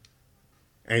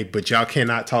 But y'all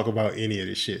cannot talk about any of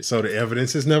this shit. So the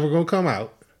evidence is never gonna come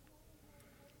out.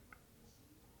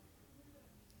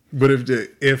 But if the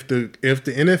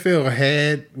NFL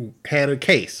had a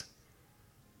case,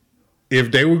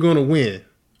 if they were gonna win,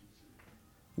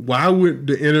 why would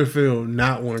the NFL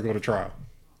not want to go to trial?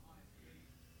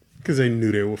 Because they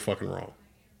knew they were fucking wrong.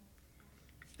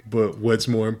 But what's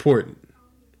more important?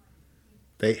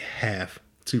 They have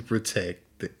to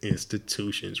protect the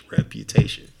institution's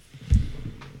reputation.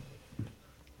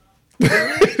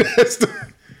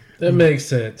 That makes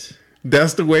sense.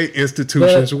 That's the way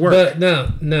institutions work. But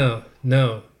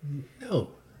no.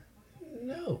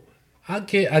 I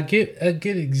get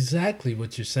exactly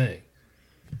what you're saying.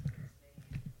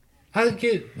 I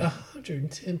get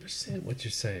 110% what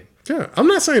you're saying. Yeah, I'm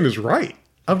not saying it's right.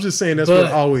 I'm just saying that's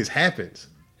what always happens.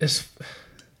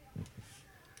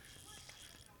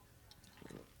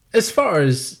 As far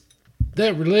as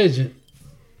that religion,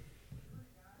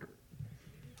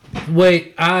 the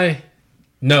way I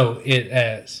know it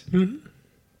as,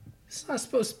 it's not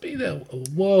supposed to be that.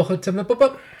 Whoa,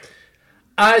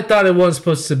 I thought it wasn't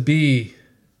supposed to be.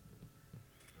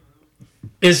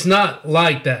 It's not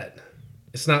like that.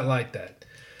 It's not like that.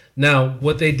 Now,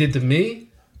 what they did to me,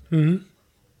 come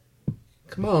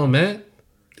on, man.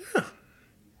 Yeah.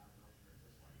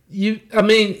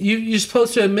 You're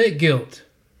supposed to admit guilt.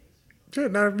 Yeah,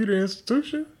 not if you're the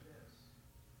institution.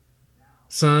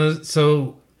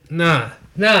 So, nah.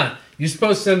 You're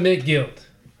supposed to admit guilt.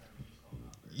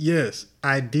 Yes,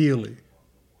 ideally.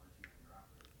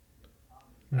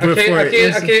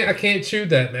 I can't chew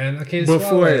that, man. I can't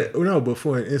swallow that. But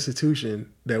for an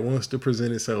institution that wants to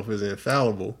present itself as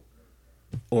infallible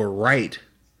or right,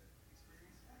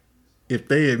 if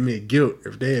they admit guilt,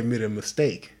 if they admit a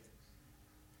mistake,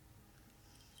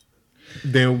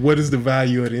 then what is the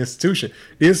value of the institution?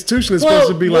 The institution is supposed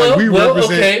to be like, we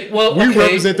represent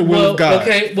the will of God.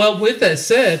 Okay, well, with that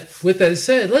said,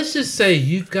 let's just say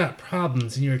you've got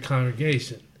problems in your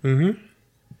congregation. Mm-hmm.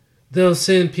 They'll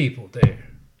send people there.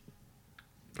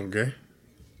 Okay.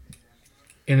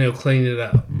 And they'll clean it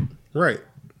out. Right.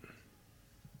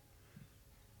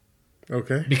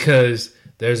 Okay. Because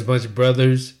there's a bunch of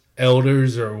brothers,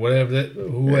 elders, or whoever.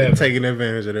 Yeah, taking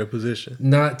advantage of their position.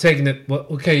 Not taking it. Well,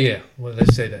 okay, yeah. Well,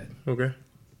 let's say that. Okay.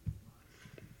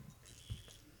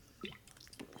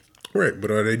 Right, but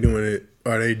are they doing it?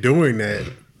 Are they doing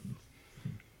that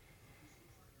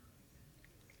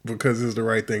because it's the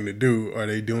right thing to do? Or are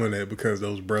they doing that because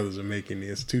those brothers are making the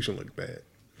institution look bad?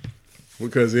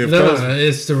 Because if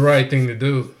it's the right thing to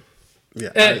do.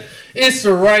 Yeah, it's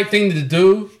the right thing to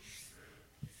do,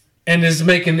 and it's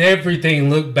making everything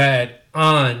look bad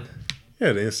on.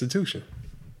 Yeah, the institution.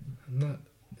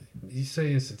 You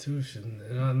say institution,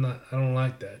 and I'm not. I don't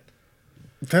like that.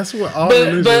 That's what all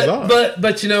religions are.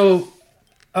 But you know,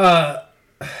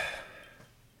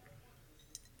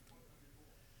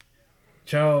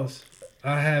 Charles,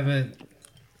 I haven't.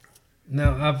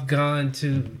 Now I've gone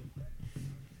to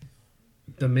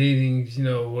the meetings, you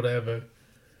know, whatever.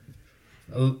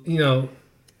 You know,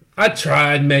 I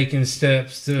tried making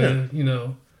steps to, you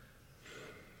know,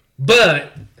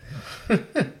 but. Hey,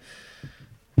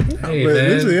 but man.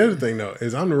 this is the other thing, though,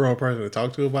 is I'm the wrong person to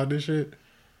talk to about this shit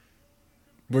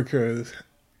because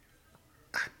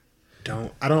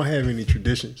I don't have any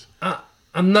traditions.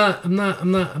 I'm not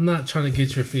trying to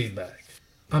get your feedback.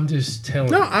 I'm just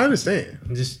telling you. No, I understand.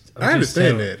 I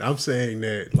understand that. I'm saying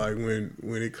that, like,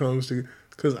 when it comes to,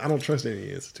 because I don't trust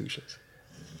any institutions.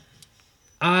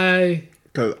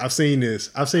 Because I've seen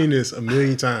this a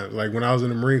million times. Like when I was in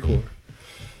the Marine Corps.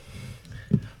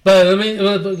 But let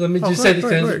me just say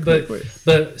this.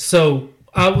 But so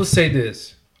I will say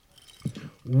this: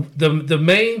 the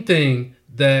main thing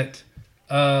that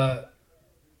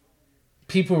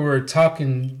people were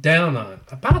talking down on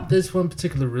about this one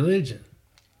particular religion.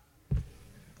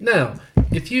 Now,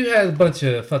 if you had a bunch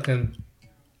of fucking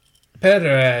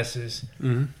pederasses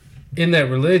in that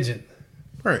religion,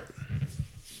 right,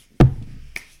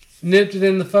 nipped it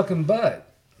in the fucking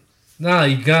butt, now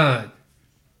you gone.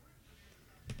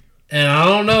 And I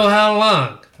don't know how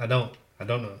long. I don't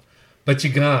know. But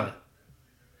you're gone.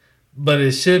 But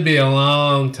it should be a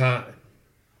long time.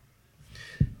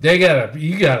 You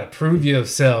gotta prove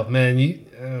yourself, man. You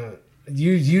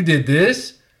did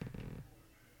this?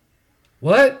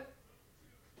 What?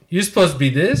 You're supposed to be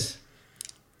this?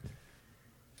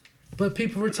 But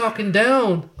people were talking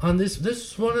down on this.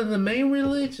 This is one of the main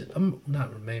religions.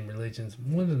 Not main religions.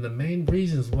 One of the main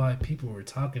reasons why people were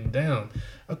talking down.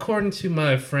 According to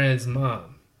my friend's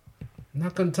mom. I'm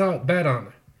not going to talk bad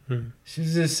on her. She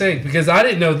was just saying. Because I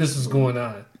didn't know this was going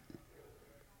on.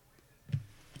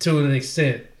 To an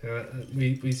extent.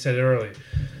 We said it earlier.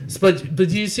 But do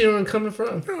you see where I'm coming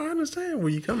from? No, I understand where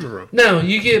you're coming from. Now,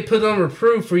 you get put on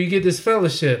reproof or you get this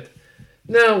fellowship.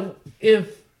 Now,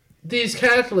 if these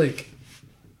Catholics,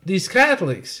 the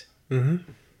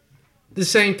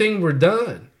same thing were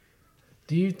done,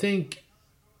 do you think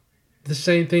the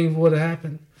same thing would have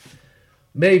happened?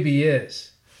 Maybe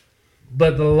yes.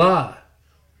 But the law,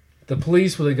 the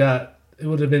police would have it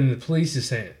would have been in the police's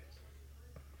hand.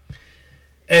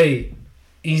 Hey,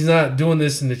 he's not doing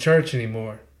this in the church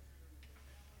anymore.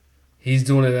 He's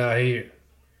doing it out here.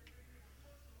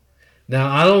 Now,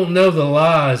 I don't know the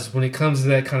laws when it comes to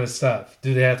that kind of stuff.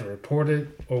 Do they have to report it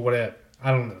or whatever?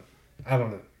 I don't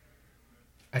know.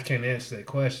 I can't answer that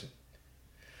question.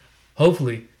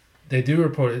 Hopefully, they do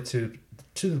report it to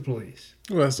the police.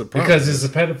 Well, that's the problem. Because it's a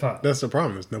pedophile. That's the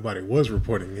problem. Is nobody was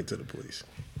reporting it to the police.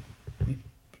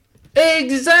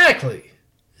 Exactly.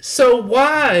 So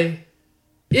why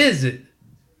is it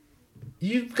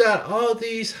you've got all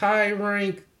these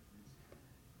high-ranked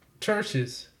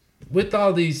churches with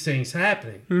all these things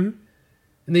happening, and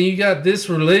then you got this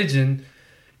religion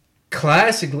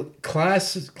classified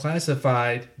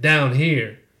down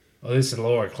here. Oh, this is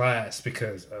lower class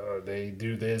because they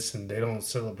do this and they don't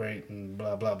celebrate and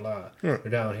blah blah blah. They're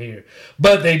down here,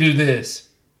 but they do this.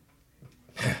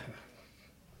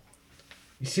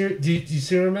 You see? Do you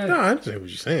see what I'm at? No, I understand what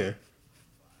you're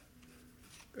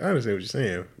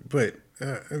saying. But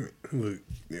I mean, look,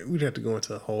 we'd have to go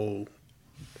into a whole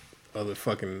other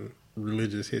fucking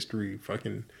religious history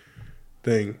fucking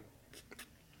thing.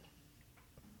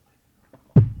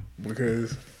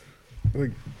 Because,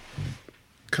 like,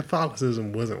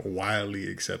 Catholicism wasn't widely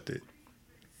accepted.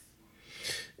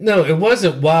 No, it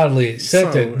wasn't widely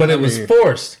accepted, but it was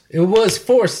forced. It was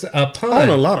forced upon on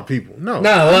a lot of people. No,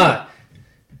 not a lot.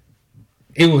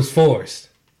 It was forced.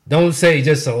 Don't say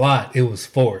just a lot. It was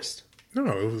forced. No,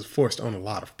 it was forced on a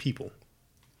lot of people.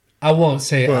 I won't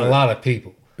say a lot of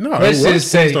people. No, let's just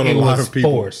say it was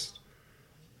forced.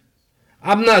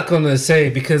 I'm not going to say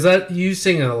because you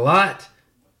saying a lot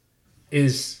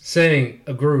is saying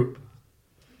a group.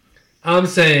 I'm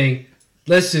saying,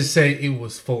 let's just say it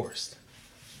was forced.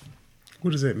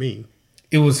 What does that mean?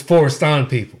 It was forced on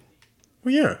people.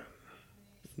 Well, yeah.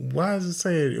 Why is it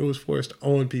saying it was forced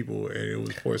on people and it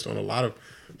was forced on a lot of...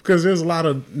 Because there's a lot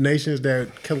of nations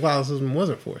that Catholicism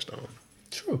wasn't forced on.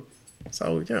 True.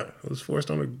 So, yeah, it was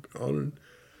forced on...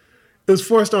 It was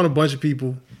forced on a bunch of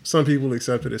people. Some people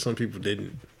accepted it, some people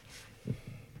didn't.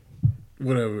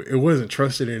 Whatever. It wasn't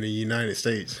trusted in the United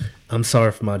States. I'm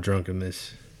sorry for my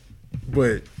drunkenness.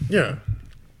 But yeah.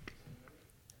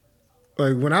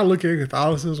 Like when I look at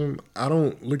Catholicism, I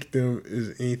don't look at them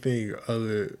as anything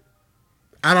other.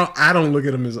 I don't look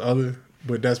at them as other,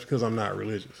 but that's because I'm not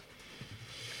religious.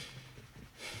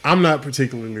 I'm not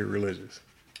particularly religious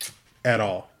at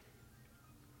all.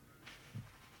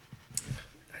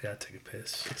 I gotta take a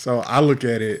piss. So I look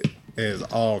at it as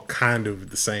all kind of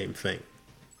the same thing.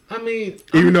 I mean,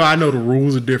 Even though I know the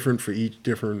rules are different for each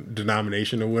different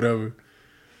denomination or whatever,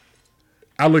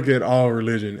 I look at all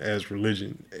religion as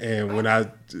religion. And when I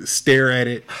stare at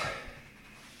it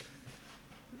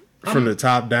from the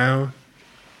top down,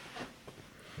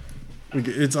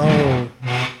 it's all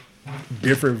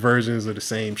different versions of the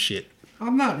same shit.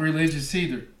 I'm not religious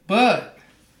either, but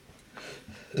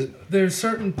there's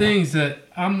certain things that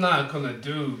I'm not gonna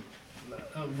do,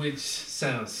 which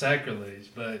sounds sacrilege,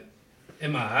 but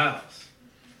in my house.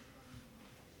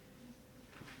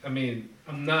 I mean,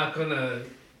 I'm not gonna,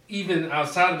 even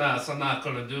outside of the house, I'm not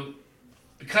gonna do,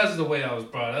 because of the way I was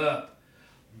brought up.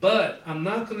 But I'm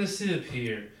not gonna sit up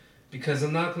here, because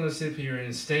I'm not gonna sit up here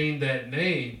and stain that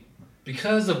name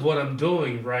because of what I'm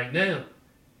doing right now.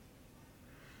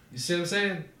 You see what I'm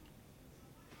saying?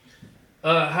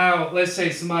 How, let's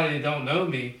say somebody that don't know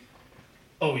me,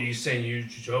 oh, you saying you're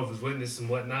Jehovah's Witness and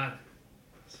whatnot.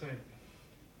 It's like,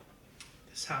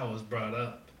 that's how I was brought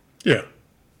up. Yeah.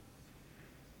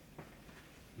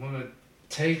 I want to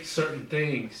take certain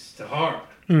things to heart.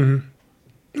 Mm-hmm.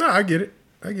 No, I get it.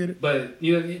 But,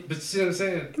 you know, but see what I'm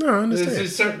saying? No, I understand.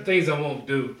 There's certain things I won't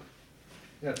do.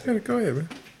 Go ahead, man.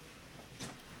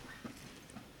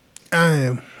 I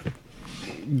am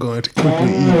going to quickly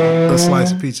eat a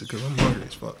slice of pizza because I'm hungry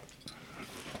as fuck.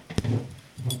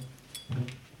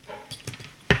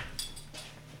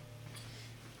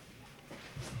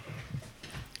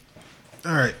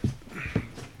 All right.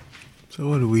 So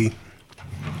what do we?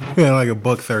 We had like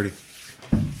 $1.30.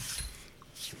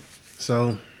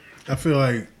 So I feel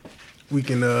like we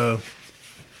can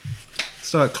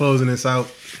start closing this out.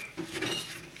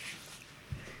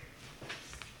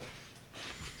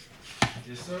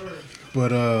 Yes, sir.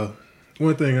 But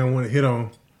one thing I want to hit on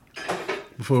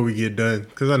before we get done,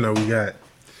 because I know we got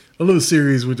a little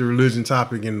serious with the religion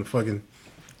topic and the fucking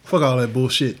fuck all that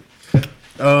bullshit.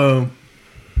 The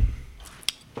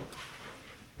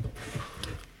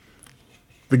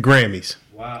Grammys.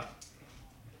 Wow.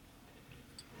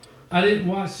 I didn't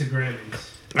watch the Grammys.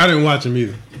 I didn't watch them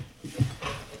either.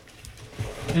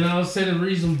 And I'll say the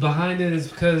reason behind it is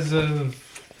because of...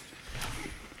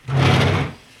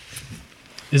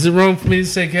 Is it wrong for me to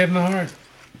say Kevin Hart?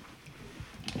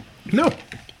 No,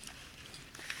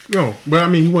 but I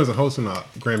mean, he wasn't hosting the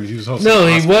Grammys. He was hosting. No,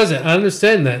 the he Oscars. wasn't. I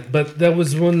understand that. But that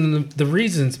was one of the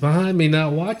reasons behind me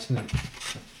not watching it.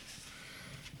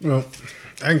 Well,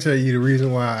 I can tell you the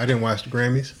reason why I didn't watch the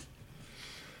Grammys.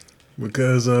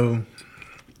 Because I'm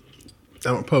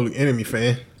a Public Enemy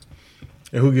fan.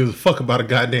 And who gives a fuck about a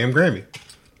goddamn Grammy?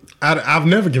 I've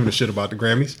never given a shit about the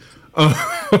Grammys. I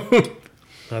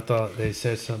thought they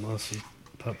said something else.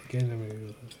 Public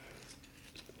Enemy.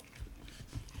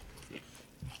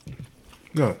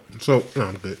 No,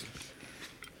 I'm good.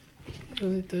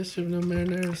 That shit no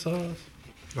marinara sauce.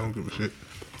 I don't give a shit.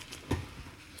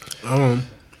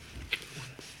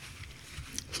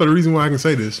 So the reason why I can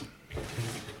say this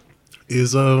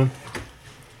is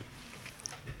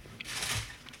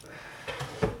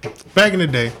back in the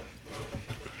day,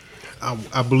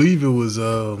 I believe it was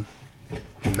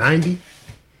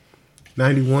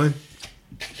 91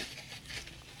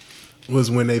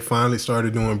 was when they finally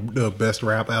started doing the best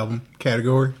rap album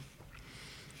category.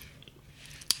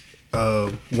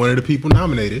 One of the people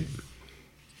nominated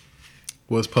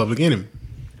was Public Enemy.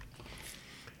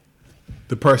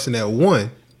 The person that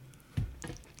won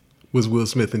was Will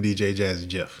Smith and DJ Jazzy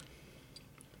Jeff.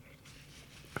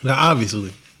 Now,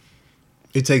 obviously,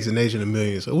 It Takes a Nation of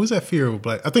Millions. Or was that Fear of a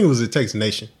Black? I think it was It Takes a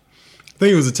Nation. I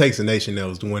think it was It Takes a Nation that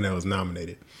was the one that was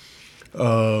nominated.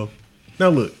 Now,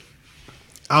 look,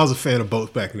 I was a fan of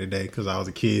both back in the day because I was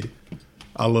a kid.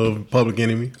 I love Public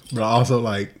Enemy, but I also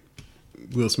like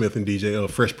Will Smith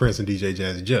and Fresh Prince and DJ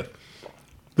Jazzy Jeff.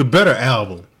 The better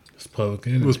album It's Public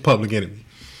Enemy. was Public Enemy.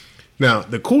 Now,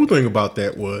 the cool thing about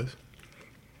that was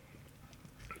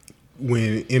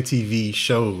when MTV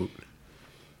showed,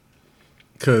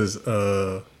 because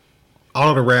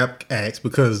all the rap acts,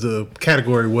 because the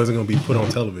category wasn't going to be put on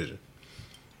television,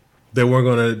 they weren't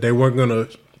going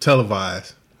to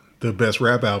televise the best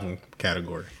rap album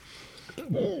category.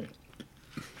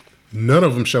 None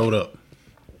of them showed up.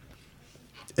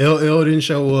 LL didn't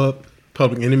show up.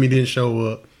 Public Enemy didn't show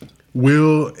up.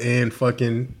 Will and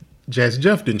fucking Jazzy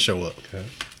Jeff didn't show up. Okay.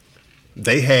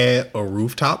 They had a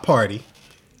rooftop party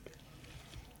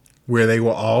where they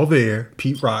were all there.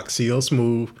 Pete Rock, CL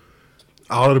Smooth,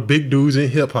 all of the big dudes in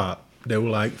hip hop. They were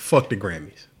like, fuck the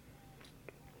Grammys.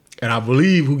 And I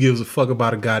believe Who Gives a Fuck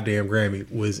About a Goddamn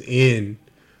Grammy was in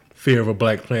Fear of a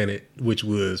Black Planet, which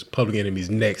was Public Enemy's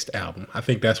next album. I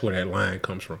think that's where that line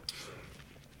comes from.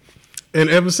 And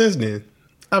ever since then,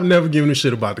 I've never given a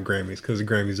shit about the Grammys because the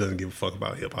Grammys doesn't give a fuck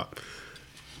about hip hop.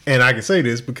 And I can say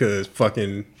this because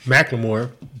fucking Macklemore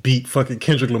beat fucking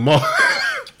Kendrick Lamar.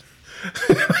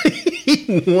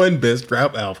 He won Best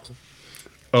Rap Album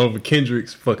over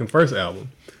Kendrick's fucking first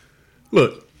album.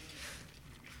 Look.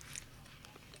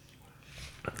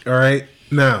 All right.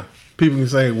 Now, people can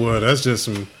say, well, that's just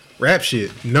some rap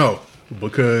shit. No,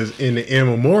 because in the In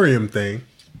Memoriam thing,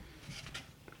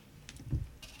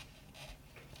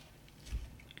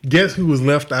 guess who was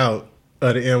left out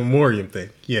of the In Memoriam thing?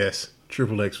 Yes,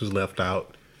 Triple X was left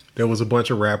out. There was a bunch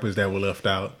of rappers that were left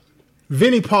out.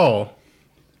 Vinnie Paul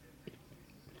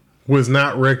was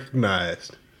not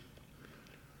recognized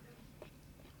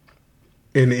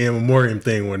in the In Memoriam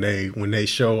thing when they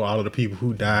show all of the people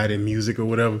who died in music or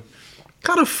whatever.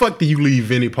 How the fuck do you leave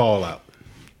Vinnie Paul out?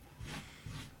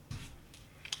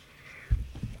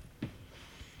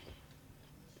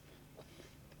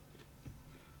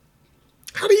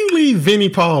 How do you leave Vinnie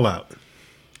Paul out?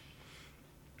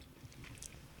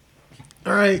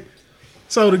 All right.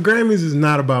 So the Grammys is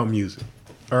not about music.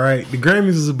 All right. The Grammys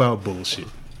is about bullshit.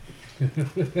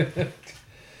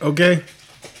 Okay.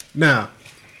 Now,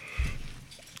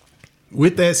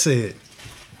 with that said,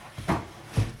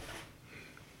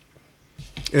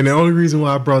 and the only reason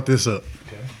why I brought this up,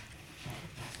 Okay.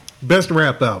 Best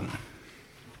Rap Album.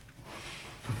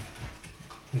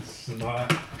 It's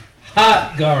not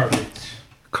hot garbage.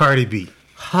 Cardi B.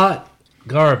 Hot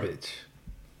garbage.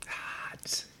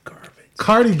 Hot garbage.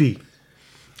 Cardi B.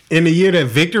 In the year that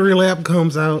Victory Lap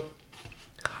comes out.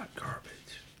 Hot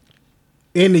garbage.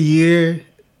 In the year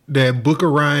that Booker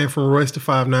Ryan from Royce da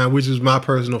 5'9", which is my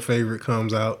personal favorite,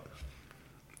 comes out.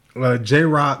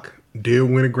 J-Rock did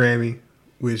win a Grammy,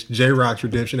 which J-Rock's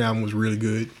Redemption album was really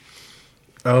good.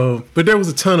 But there was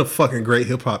a ton of fucking great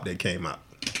hip-hop that came out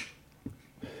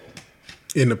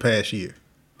in the past year.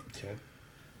 Okay.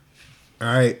 All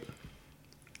right.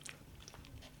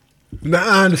 Now,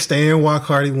 I understand why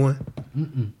Cardi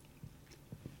won.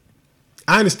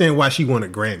 I understand why she won a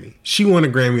Grammy. She won a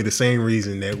Grammy the same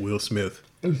reason that Will Smith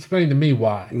Explain to me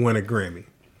why. won a Grammy.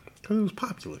 Because it was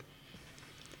popular.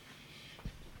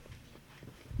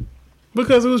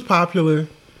 Because it was popular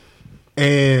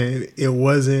and it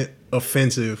wasn't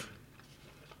offensive.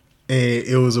 And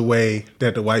it was a way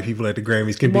that the white people at the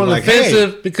Grammys can be More like,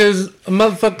 offensive hey. because a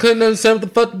motherfucker couldn't understand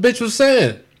what the fuck the bitch was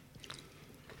saying.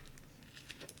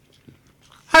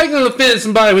 How you gonna offend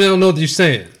somebody when they don't know what you're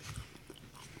saying?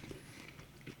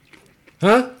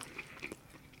 Huh?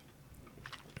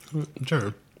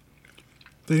 Jerm,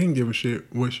 they didn't give a shit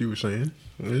what she was saying.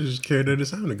 They just cared that it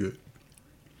sounded good.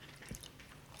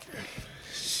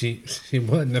 She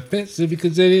wasn't offensive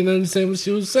because they didn't understand what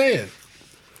she was saying.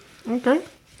 Okay.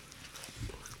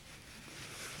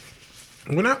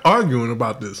 We're not arguing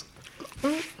about this.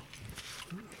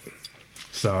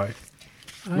 Sorry.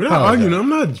 We're not arguing.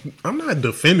 I'm not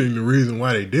defending the reason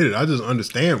why they did it. I just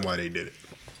understand why they did it.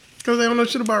 Because they don't know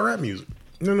shit about rap music.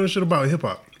 They don't know shit about hip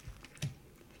hop.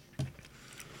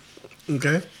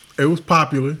 Okay? It was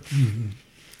popular. Mm-hmm.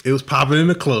 It was popping in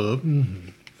the club. Mm-hmm.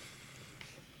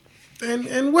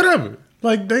 And whatever.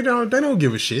 Like they don't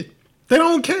give a shit. They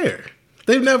don't care.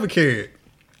 They've never cared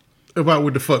about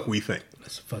what the fuck we think.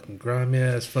 That's a fucking grimy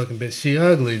ass fucking bitch. She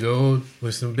ugly, dude,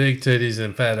 with some big titties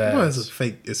and fat ass. Well, it's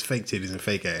fake titties and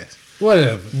fake ass.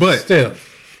 Whatever. But still.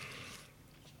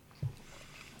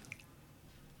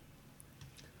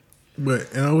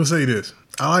 And I will say this.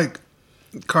 I like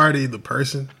Cardi the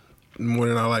person more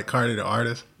than I like Cardi the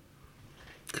artist.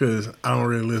 Because I don't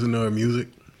really listen to her music.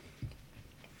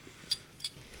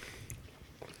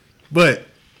 But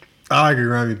I like a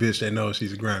grimy bitch that knows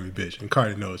she's a grimy bitch. And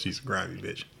Cardi knows she's a grimy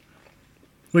bitch.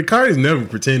 But Cardi's never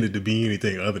pretended to be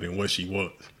anything other than what she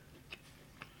was.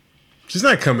 She's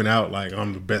not coming out like,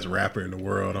 I'm the best rapper in the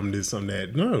world. I'm this, I'm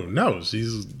that. No.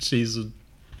 She's a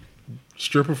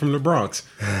stripper from the Bronx.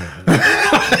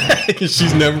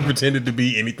 She's never pretended to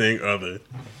be anything other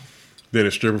than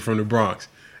a stripper from the Bronx.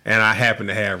 And I happen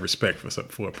to have respect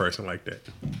for a person like that.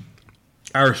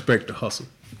 I respect the hustle.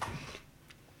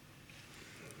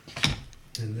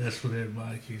 And that's what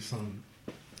everybody keeps on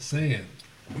saying.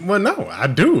 Well, no, I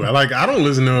do. I don't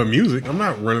listen to her music. I'm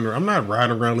not riding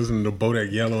around listening to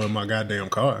Bodak Yellow in my goddamn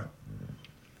car.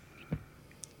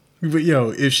 But yo,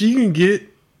 if she can get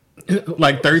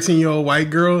like 13-year-old white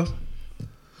girls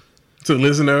to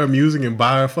listen to her music and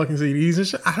buy her fucking CDs and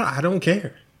shit, I don't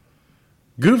care.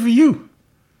 Good for you.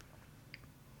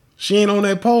 She ain't on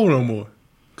that pole no more.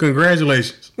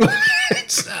 Congratulations. Okay,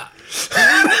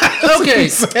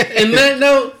 in that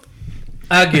note,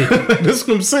 I get you. That's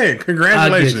what I'm saying.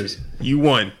 Congratulations. You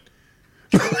won.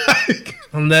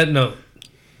 On that note.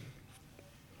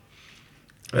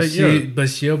 But Yeah.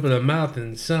 she opened her mouth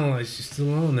and sounded like she's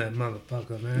still on that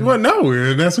motherfucker, man. Well,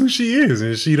 no, that's who she is,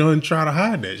 and she don't try to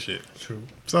hide that shit. True.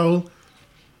 So,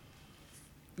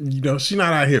 she's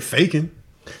not out here faking.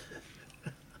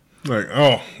 Like,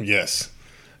 oh, yes.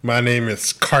 My name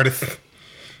is Cardi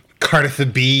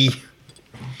B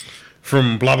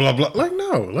from blah, blah, blah. Like,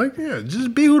 no. Like, yeah,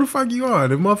 just be who the fuck you are.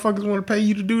 If motherfuckers want to pay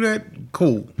you to do that,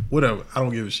 cool. Whatever. I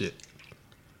don't give a shit.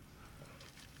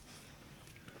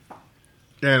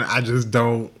 And I just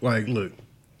don't, look,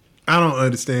 I don't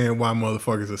understand why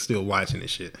motherfuckers are still watching this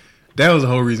shit. That was the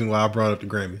whole reason why I brought up the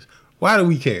Grammys. Why do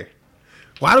we care?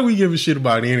 Why do we give a shit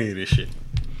about any of this shit?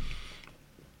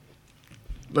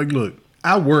 Like, look,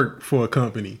 I work for a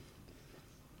company.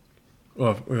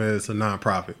 Well, it's a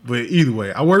nonprofit. But either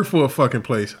way, I work for a fucking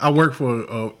place. I work for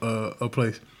a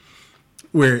place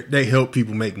where they help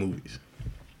people make movies.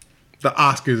 The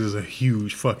Oscars is a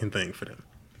huge fucking thing for them.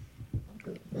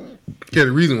 Yeah,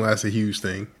 the reason why it's a huge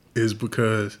thing is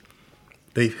because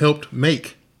they've helped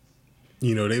make,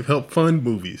 they've helped fund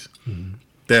movies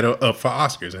that are up for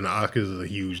Oscars, and the Oscars is a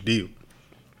huge deal.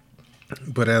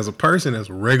 But as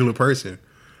a regular person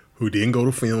who didn't go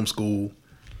to film school,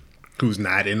 who's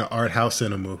not in the art house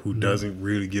cinema, who doesn't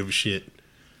really give a shit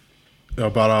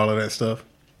about all of that stuff,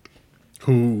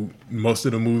 who most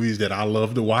of the movies that I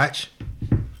love to watch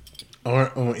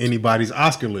aren't on anybody's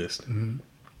Oscar list. Mm-hmm.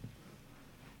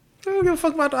 I don't give a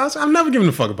fuck about the Oscars. I'm never giving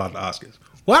a fuck about the Oscars.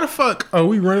 Why the fuck are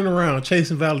we running around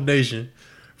chasing validation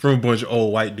from a bunch of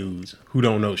old white dudes who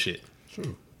don't know shit?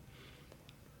 True.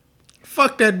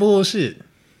 Fuck that bullshit.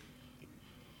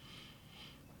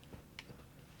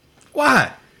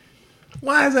 Why?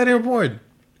 Why is that important?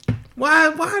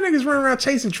 Why niggas running around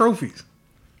chasing trophies?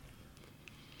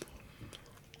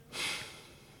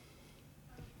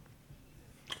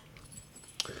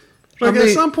 At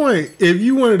some point, if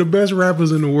you one of the best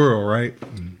rappers in the world, right?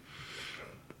 And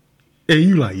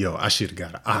you like, yo, I should have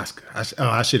got an Oscar.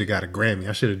 I should have got a Grammy.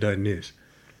 I should have done this.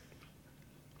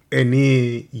 And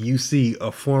then you see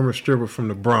a former stripper from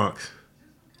the Bronx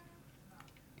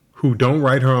who don't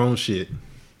write her own shit.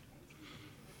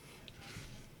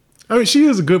 I mean, she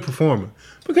is a good performer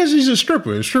because she's a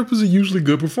stripper, and strippers are usually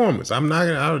good performers. I'm not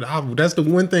gonna. That's the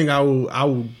one thing I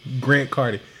will grant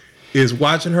Cardi. Is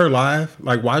watching her live,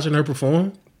 like watching her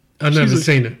perform. I've never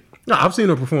seen her. No, I've seen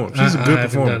her perform. She's a good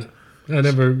performer. I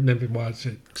never watched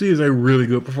it. She is a really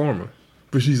good performer,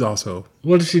 but she's also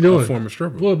what is she doing? A former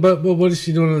stripper. But what is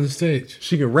she doing on the stage?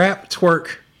 She can rap,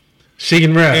 twerk. She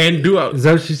can rap and do out. Is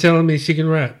that what she's telling me? She can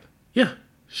rap. Yeah,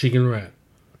 she can rap.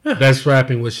 Yeah, that's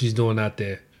rapping. What she's doing out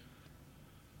there.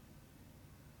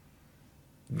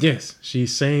 Yes,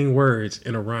 she's saying words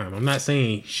in a rhyme. I'm not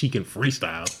saying she can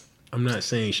freestyle. I'm not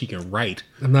saying she can write.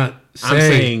 I'm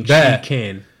saying that. She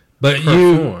can. But perform.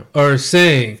 You are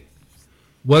saying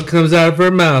what comes out of her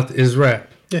mouth is rap.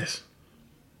 Yes.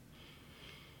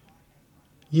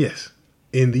 Yes.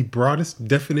 In the broadest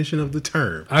definition of the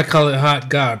term. I call it hot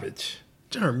garbage.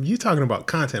 Jerm, you talking about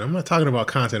content. I'm not talking about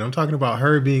content. I'm talking about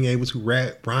her being able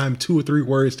to rhyme 2 or 3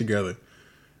 words together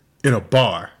in a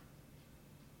bar.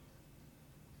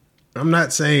 I'm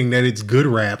not saying that it's good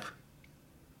rap.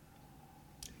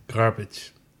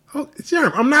 Garbage. Oh,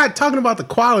 Jerm, I'm not talking about the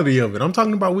quality of it. I'm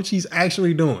talking about what she's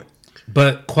actually doing.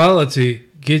 But quality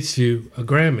gets you a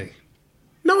Grammy.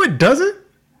 No, it doesn't.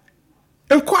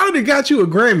 If quality got you a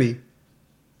Grammy,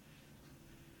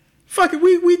 fuck it,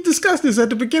 we discussed this at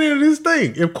the beginning of this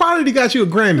thing. If quality got you a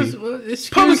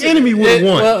Grammy, Public Enemy would have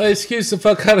won. Well, excuse the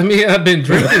fuck out of me. I've been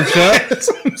drinking, Chuck. That's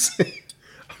what I'm saying.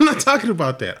 I'm not talking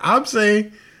about that. I'm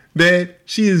saying that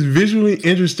she is visually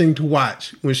interesting to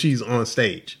watch when she's on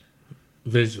stage.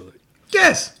 Visually.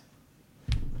 Yes.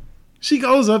 She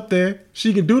goes up there.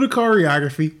 She can do the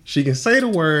choreography. She can say the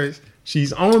words.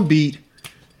 She's on beat.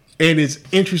 And it's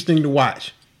interesting to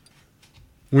watch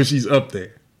when she's up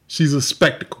there. She's a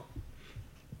spectacle.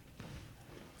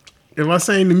 Am I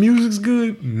saying the music's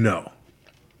good? No.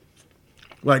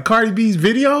 Like Cardi B's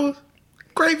videos?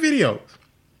 Great videos.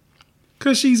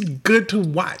 Because she's good to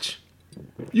watch.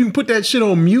 You can put that shit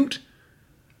on mute.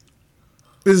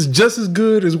 is just as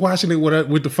good as watching it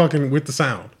with the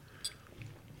sound.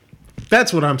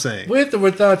 That's what I'm saying. With or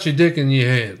without your dick in your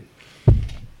hand?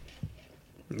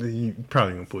 You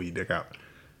probably gonna pull your dick out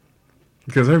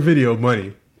because her video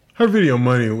money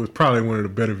was probably one of the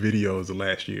better videos of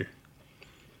last year.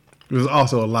 There was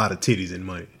also a lot of titties and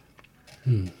money,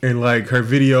 and like her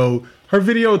video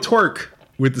twerk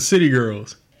with the City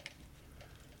Girls.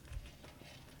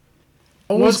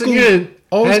 Old school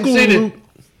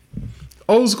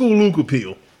Luke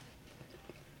appeal.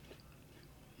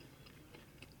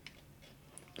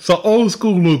 So old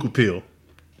school Luke appeal.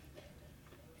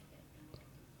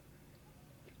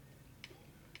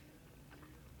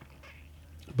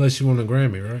 But she won a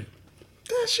Grammy, right?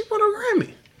 Yeah, she won a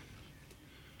Grammy.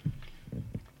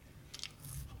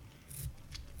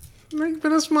 Like, but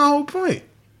that's my whole point.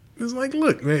 It's like,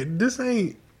 look, man, this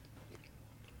ain't.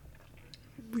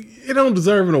 It don't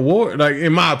deserve an award. Like,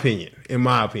 in my opinion, because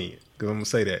I'm gonna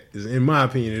say that. In my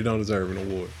opinion, it don't deserve an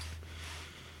award.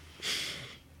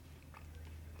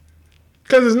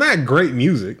 Because it's not great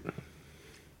music.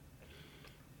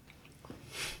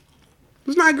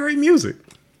 It's not great music.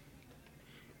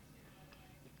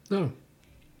 No.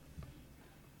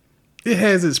 It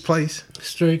has its place.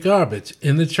 Straight garbage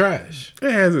in the trash.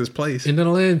 It has its place. In the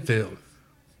landfill.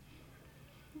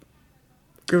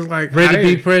 Cause like ready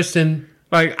to be pressed in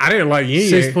like I didn't like Yin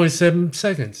Yang 6.7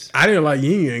 seconds. I didn't like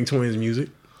Yin Yang Twins music.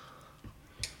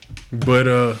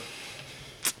 But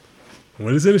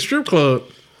when it's in a strip club.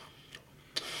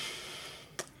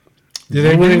 Did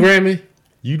they win a Grammy?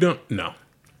 You don't know.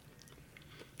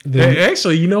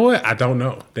 Actually, you know what? I don't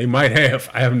know. They might have.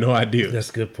 I have no idea. That's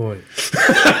a good point.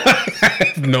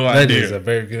 I have no idea. That is a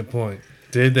very good point.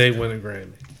 Did they win a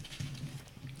Grammy?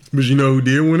 But you know who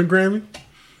did win a Grammy?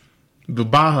 The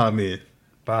Baja Men.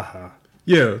 Baja.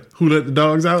 Yeah. Who let the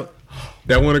dogs out?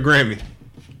 That won a Grammy.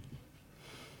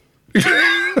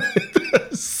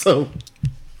 So.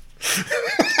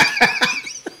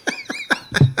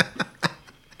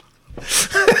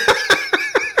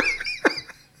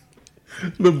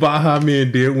 The Baja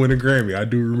Men did win a Grammy. I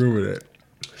do remember that.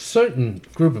 Certain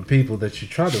group of people that you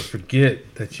try to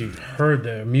forget that you've heard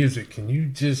their music. Can you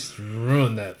just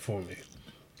ruin that for me?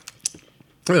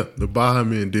 Yeah, the Baja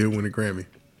Men did win a Grammy.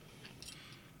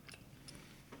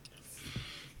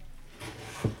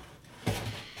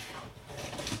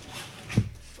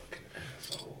 Fucking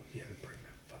asshole. Yeah, bring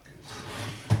that fucking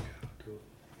out, dude.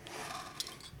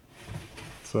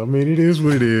 So, I mean, it is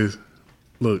what it is.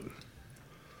 Look.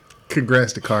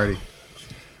 Congrats to Cardi.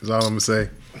 Is all I'm gonna say.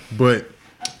 But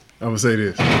I'm gonna say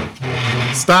this: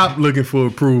 stop looking for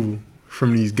approval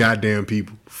from these goddamn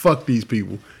people. Fuck these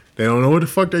people. They don't know what the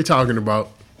fuck they talking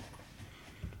about,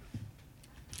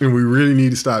 and we really need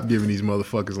to stop giving these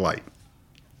motherfuckers light.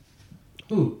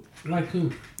 Who? Like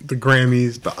who? The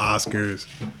Grammys, the Oscars,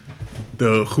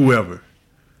 the whoever.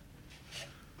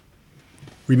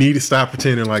 We need to stop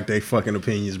pretending like they fucking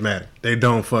opinions matter. They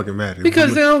don't fucking matter.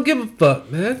 Because they don't give a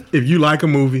fuck, man. If you like a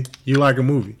movie, you like a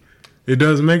movie. It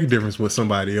doesn't make a difference what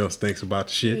somebody else thinks about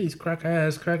the shit. These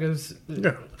crackers.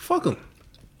 Yeah, fuck them.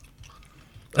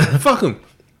 Fuck them.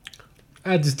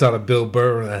 I just thought of Bill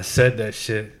Burr when I said that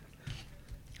shit.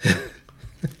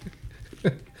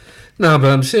 No, but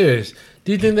I'm serious.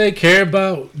 Do you think they care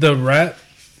about the rap,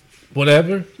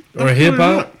 whatever, or hip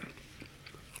hop?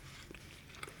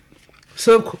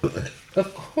 So,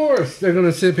 of course, they're going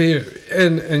to sit here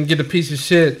and get a piece of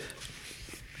shit.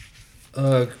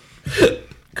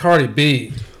 Cardi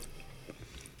B.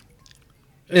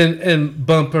 And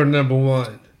bump her number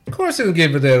one. Of course they're going to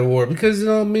give her that award because it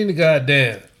don't mean a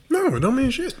goddamn. No, it don't mean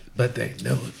shit. But they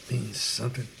know it means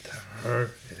something to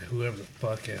her and whoever the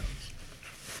fuck else.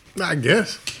 I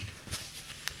guess.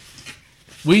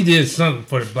 We did something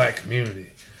for the black community.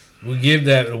 We give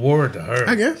that award to her.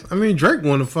 I guess. I mean, Drake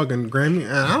won a fucking Grammy,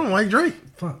 and I don't like Drake.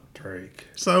 Fuck Drake.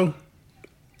 So,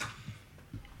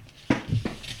 I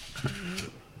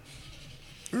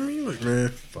mean, look, man.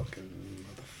 Fucking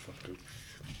motherfucker.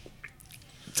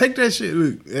 Take that shit,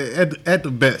 look, at the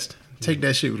best. Take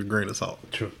that shit with a grain of salt.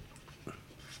 True.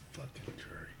 Fucking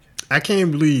Drake. I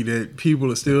can't believe that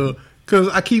people are still, because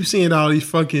I keep seeing all these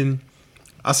fucking,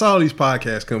 I saw all these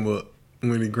podcasts come up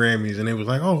when the Grammys, and they was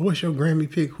like, oh, what's your Grammy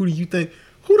pick? Who do you think?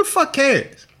 Who the fuck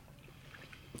cares?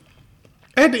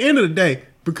 At the end of the day,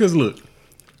 because look,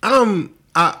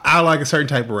 I like a certain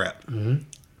type of rap. Mm-hmm.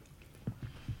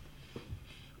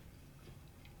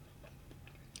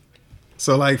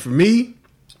 So like for me,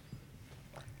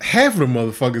 half of the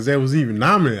motherfuckers that was even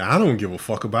nominated, I don't give a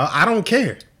fuck about. I don't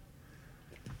care.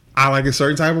 I like a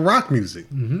certain type of rock music.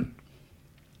 Mm-hmm.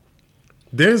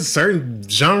 there's certain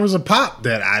genres of pop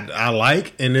that I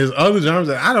like, and there's other genres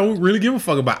that I don't really give a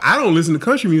fuck about. I don't listen to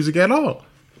country music at all.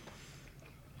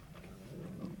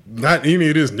 Not any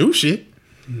of this new shit.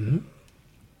 Mm-hmm.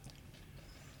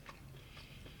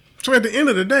 So at the end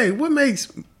of the day, what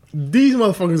makes these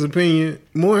motherfuckers' opinion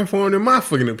more informed than my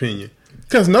fucking opinion?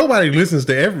 Because nobody listens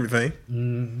to everything.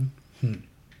 Mm-hmm.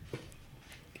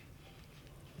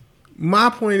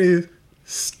 My point is,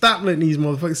 stop letting these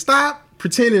motherfuckers, stop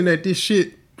pretending that this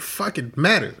shit fucking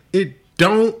matters. It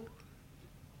don't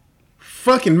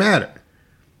fucking matter.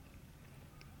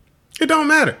 It don't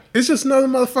matter. It's just another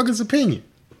motherfucker's opinion.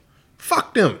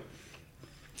 Fuck them.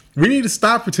 We need to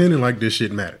stop pretending like this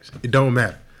shit matters. It don't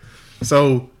matter.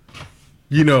 So,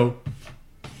 you know,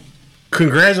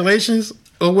 congratulations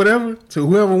or whatever to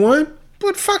whoever won,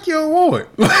 but fuck your award.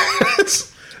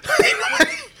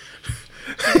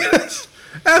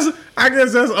 I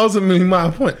guess that's ultimately my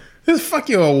point. Just fuck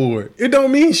your award. It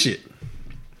don't mean shit.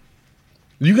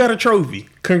 You got a trophy.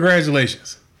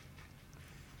 Congratulations.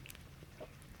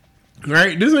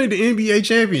 Right? This ain't the NBA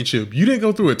championship. You didn't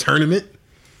go through a tournament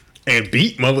and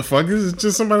beat motherfuckers. It's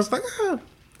just somebody's like,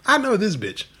 I know this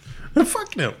bitch.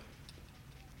 Fuck them.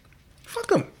 Fuck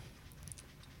them.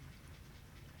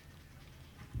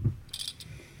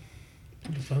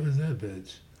 What the fuck is that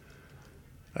bitch?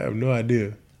 I have no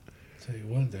idea. Tell you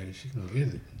one thing, she gonna get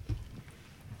it.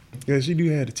 Yeah, she do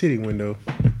have the titty window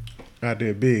out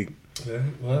there big. Yeah,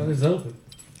 well, it's open.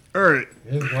 All right.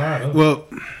 It's wide open. Well,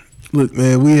 look,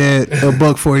 man, we had a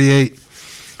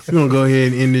 $1.48. We're gonna go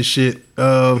ahead and end this shit.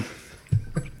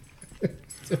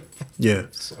 Yeah.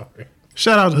 Sorry.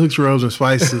 Shout out to Hooks, Rubs, and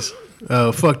Spices.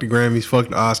 Fuck the Grammys. Fuck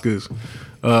the Oscars.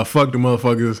 Fuck the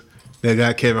motherfuckers that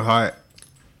got Kevin Hart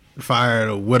fired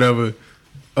or whatever.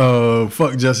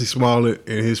 Fuck Jussie Smollett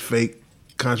and his fake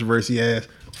controversy ass.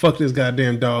 Fuck this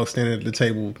goddamn dog standing at the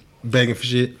table begging for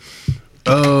shit.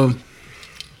 Yeah,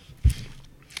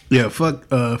 fuck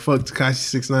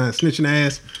Tekashi 6ix9ine snitching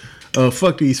ass.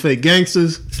 Fuck these fake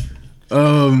gangsters.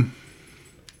 But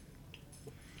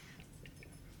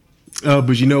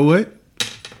you know what?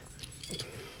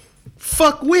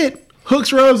 Fuck with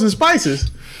Hooks, Rubs, and Spices.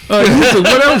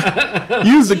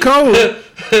 Use the code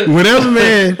whatever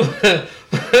man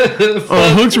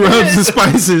on Hooks, Rubs, and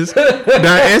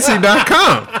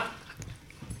Spices.etsy.com.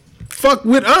 Fuck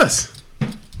with us.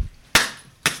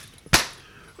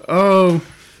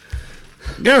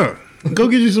 Yeah, go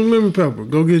get you some lemon pepper.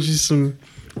 Go get you some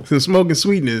smoking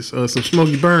sweetness or some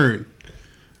smoky burn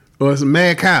or some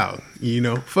mad cow. You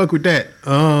know, fuck with that.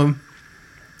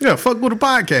 Yeah, fuck with a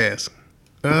podcast.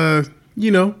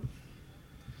 You know,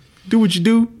 do what you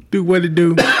do what it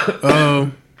do.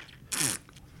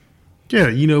 Yeah,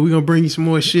 you know, we're gonna bring you some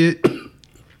more shit.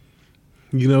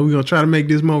 You know, we're gonna try to make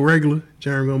this more regular.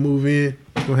 Jerm gonna move in.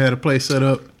 Gonna have the place set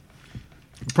up.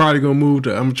 Probably gonna move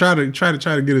to. I'm gonna try to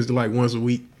get us to like once a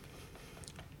week.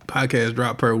 Podcast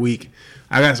drop per week.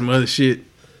 I got some other shit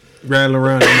rattling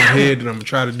around in my head that I'm gonna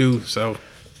try to do. So,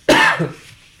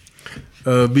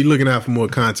 be looking out for more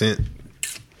content.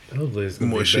 Hopefully it's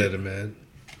gonna be better, man.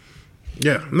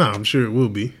 Yeah, no, I'm sure it will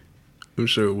be. I'm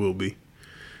sure it will be.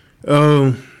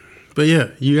 But yeah,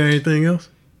 you got anything else?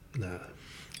 Nah.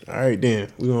 All right, then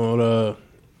we're gonna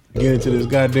get into this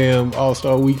goddamn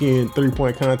All-Star Weekend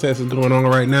 3-point contest that's going on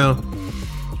right now.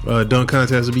 Dunk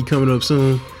contest will be coming up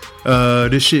soon.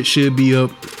 This shit should be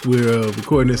up. We're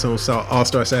recording this on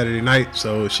All-Star Saturday night,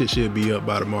 so shit should be up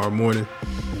by tomorrow morning.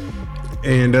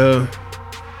 And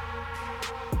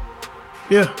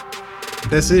yeah,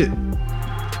 that's it.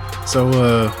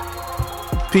 So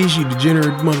peace, you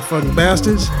degenerate motherfucking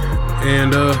bastards.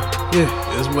 And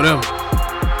yeah, it's whatever.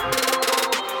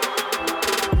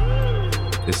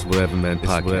 It's whatever, man.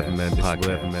 Podcast.